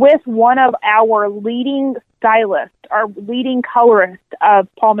I was with one of our leading stylists, our leading colorist of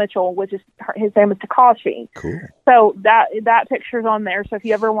Paul Mitchell, which is his name is Takashi. Cool. So that picture's on there. So if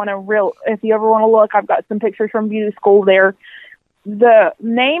you ever want to look, I've got some pictures from beauty school there. The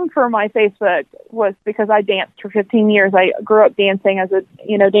name for my Facebook was because I danced for 15 years. I grew up dancing as a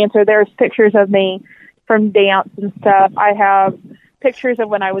dancer. There's pictures of me from dance and stuff. I have pictures of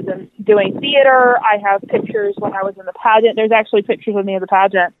when I was doing theater. I have pictures when I was in the pageant. There's actually pictures of me in the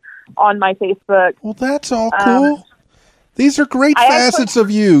pageant on my Facebook. Well, that's all cool. These are great facets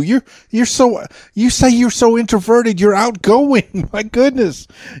of you. You say you're so introverted. You're outgoing. My goodness.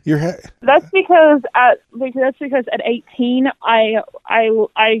 That's because at 18 I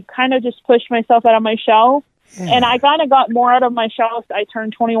kind of just pushed myself out of my shell, and I kind of got more out of my shell. I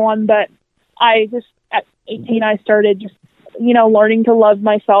turned 21, but at 18 I started just learning to love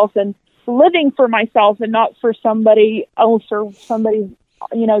myself and living for myself and not for somebody else or somebody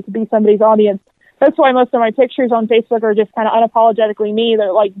to be somebody's audience. That's why most of my pictures on Facebook are just kind of unapologetically me.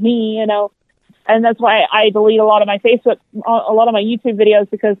 They're like me, and that's why I delete a lot of my YouTube videos,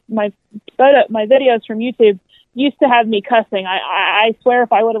 because my videos from YouTube used to have me cussing. I swear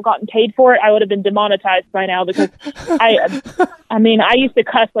if I would have gotten paid for it, I would have been demonetized by now, because I used to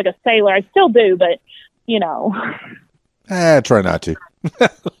cuss like a sailor. I still do, but try not to.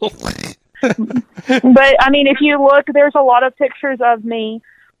 But if you look, there's a lot of pictures of me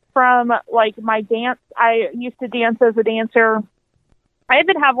from like my dance. I used to dance as a dancer. I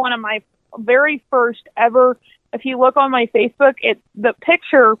even have one of my very first ever. If you look on my Facebook, the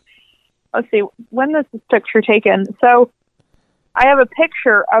picture. Let's see, when was this picture taken? So I have a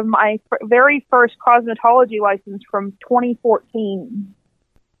picture of my very first cosmetology license from 2014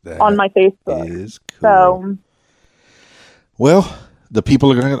 on my Facebook. Is cool. So, well, the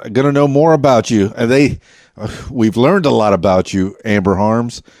people are going to know more about you. We've learned a lot about you, Amber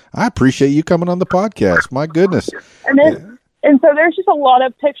Harms. I appreciate you coming on the podcast. My goodness. And so there's just a lot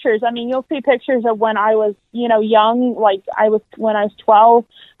of pictures. You'll see pictures of when I was, young, like when I was 12.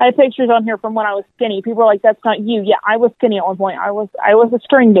 I have pictures on here from when I was skinny. People are like, that's not you. Yeah, I was skinny at one point. I was a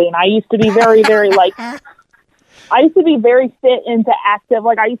string bean. I used to be very, very I used to be very fit into active.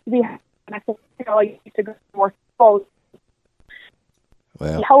 Like I used to be active. I used to go more full.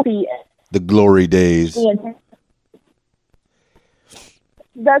 Well, healthy. The glory days.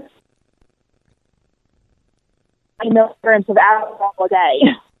 that's milligrams of alcohol a day.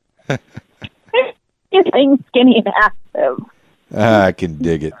 Getting skinny and active. I can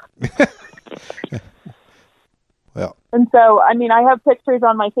dig it. Well, and so, I mean, I have pictures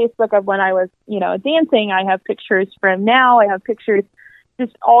on my Facebook of when I was, dancing. I have pictures from now. I have pictures,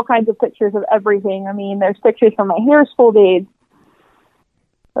 just all kinds of pictures of everything. I mean, there's pictures from my hair school days.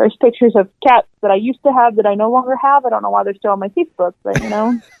 There's pictures of cats that I used to have that I no longer have. I don't know why they're still on my Facebook, but,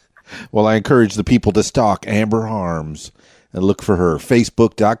 Well, I encourage the people to stalk Amber Harms and look for her.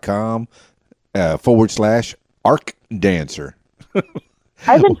 Facebook.com /Arc Dancer.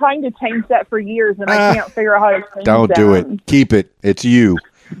 I've been trying to change that for years, and I can't figure out how to change Don't that. do it. Keep it. It's you.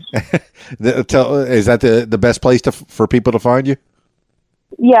 Is that the best place for people to find you?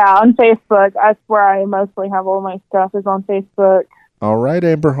 Yeah, on Facebook. That's where I mostly have all my stuff, is on Facebook. All right,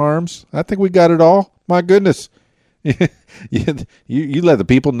 Amber Harms. I think we got it all. My goodness. You let the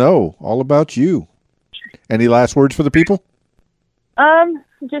people know all about you. Any last words for the people?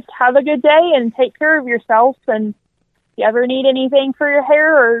 Just have a good day and take care of yourself. And if you ever need anything for your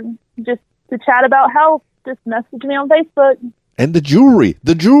hair or just to chat about health, just message me on Facebook. And the jewelry.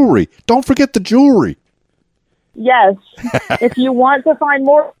 Don't forget the jewelry. Yes. If you want to find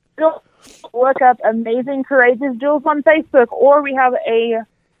more, look up Amazing Courageous Jewels on Facebook, or we have a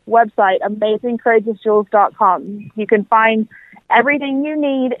website, amazingcourageousjewels.com. You can find everything you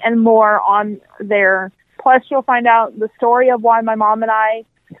need and more on there. Plus, you'll find out the story of why my mom and I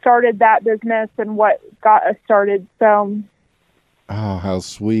started that business and what got us started. So, oh, how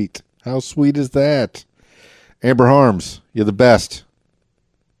sweet. How sweet is that? Amber Harms, you're the best.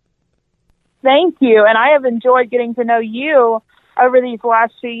 Thank you. And I have enjoyed getting to know you over these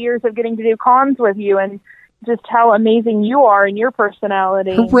last few years of getting to do cons with you, and just how amazing you are in your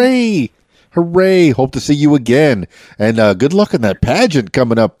personality. Hooray! Hooray! Hope to see you again. And good luck in that pageant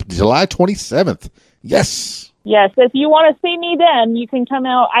coming up July 27th. Yes. Yes. If you want to see me then, you can come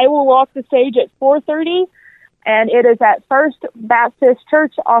out. I will walk the stage at 4:30, and it is at First Baptist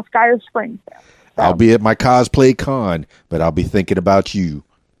Church off Geyer Springs. So. I'll be at my cosplay con, but I'll be thinking about you.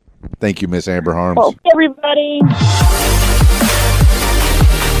 Thank you, Miss Amber Harms. Oh, everybody.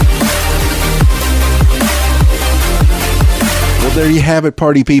 Well, there you have it,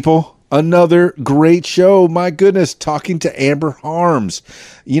 party people. Another great show. My goodness, talking to Amber Harms.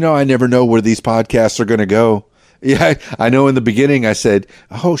 I never know where these podcasts are going to go. Yeah, I know in the beginning I said,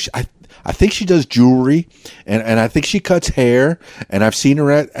 I think she does jewelry, and I think she cuts hair, and I've seen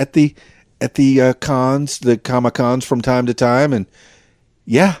her at the cons, the Comic-Cons from time to time, and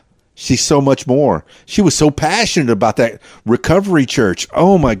yeah, she's so much more. She was so passionate about that recovery church.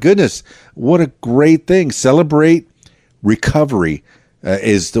 Oh my goodness, what a great thing. Celebrate recovery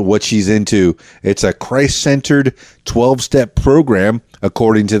is what she's into. It's a Christ-centered 12-step program,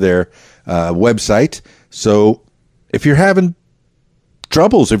 according to their website. So if you're having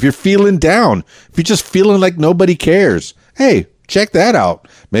troubles, if you're feeling down, if you're just feeling like nobody cares, hey, check that out.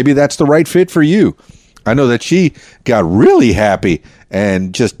 Maybe that's the right fit for you. I know that she got really happy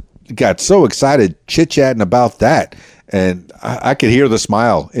and just got so excited chit-chatting about that. And I could hear the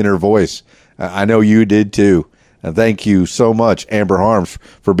smile in her voice. I know you did too. And thank you so much, Amber Harms,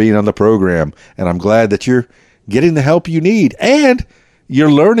 for being on the program. And I'm glad that you're getting the help you need, and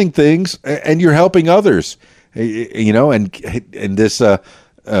you're learning things, and you're helping others. And this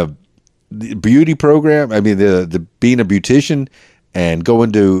the beauty program. I mean, the being a beautician and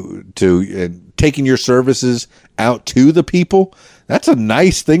going to taking your services out to the people. That's a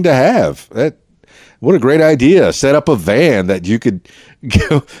nice thing to have. What a great idea. Set up a van that you could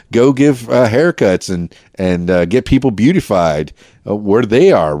go give haircuts and get people beautified where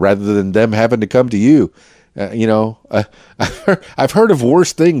they are, rather than them having to come to you. I've heard of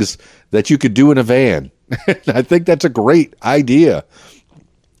worse things that you could do in a van. I think that's a great idea.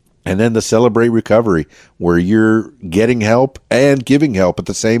 And then the Celebrate Recovery, where you're getting help and giving help at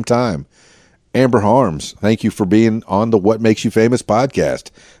the same time. Amber Harms, thank you for being on the What Makes You Famous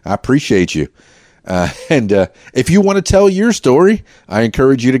podcast. I appreciate you. And if you want to tell your story, I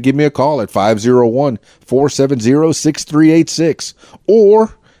encourage you to give me a call at 501-470-6386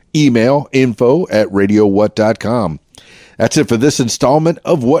 or email info@radiowhat.com. That's it for this installment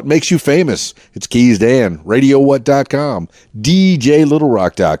of What Makes You Famous. It's Keys Dan, radiowhat.com,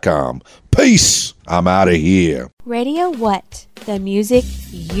 djlittlerock.com. Peace. I'm out of here. Radio What, the music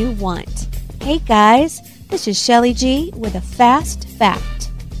you want. Hey guys, this is Shelly G with a fast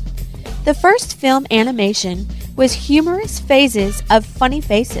fact. The first film animation was Humorous Phases of Funny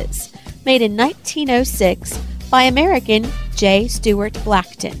Faces, made in 1906 by American J. Stuart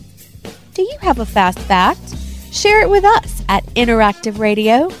Blackton. Do you have a fast fact? Share it with us at Interactive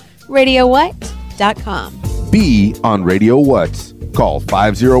Radio, RadioWhat.com. Be on Radio What's. Call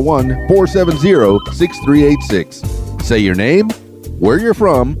 501-470-6386. Say your name, where you're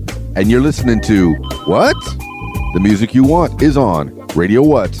from, and you're listening to What? The music you want is on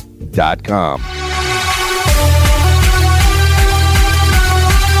RadioWhat.com.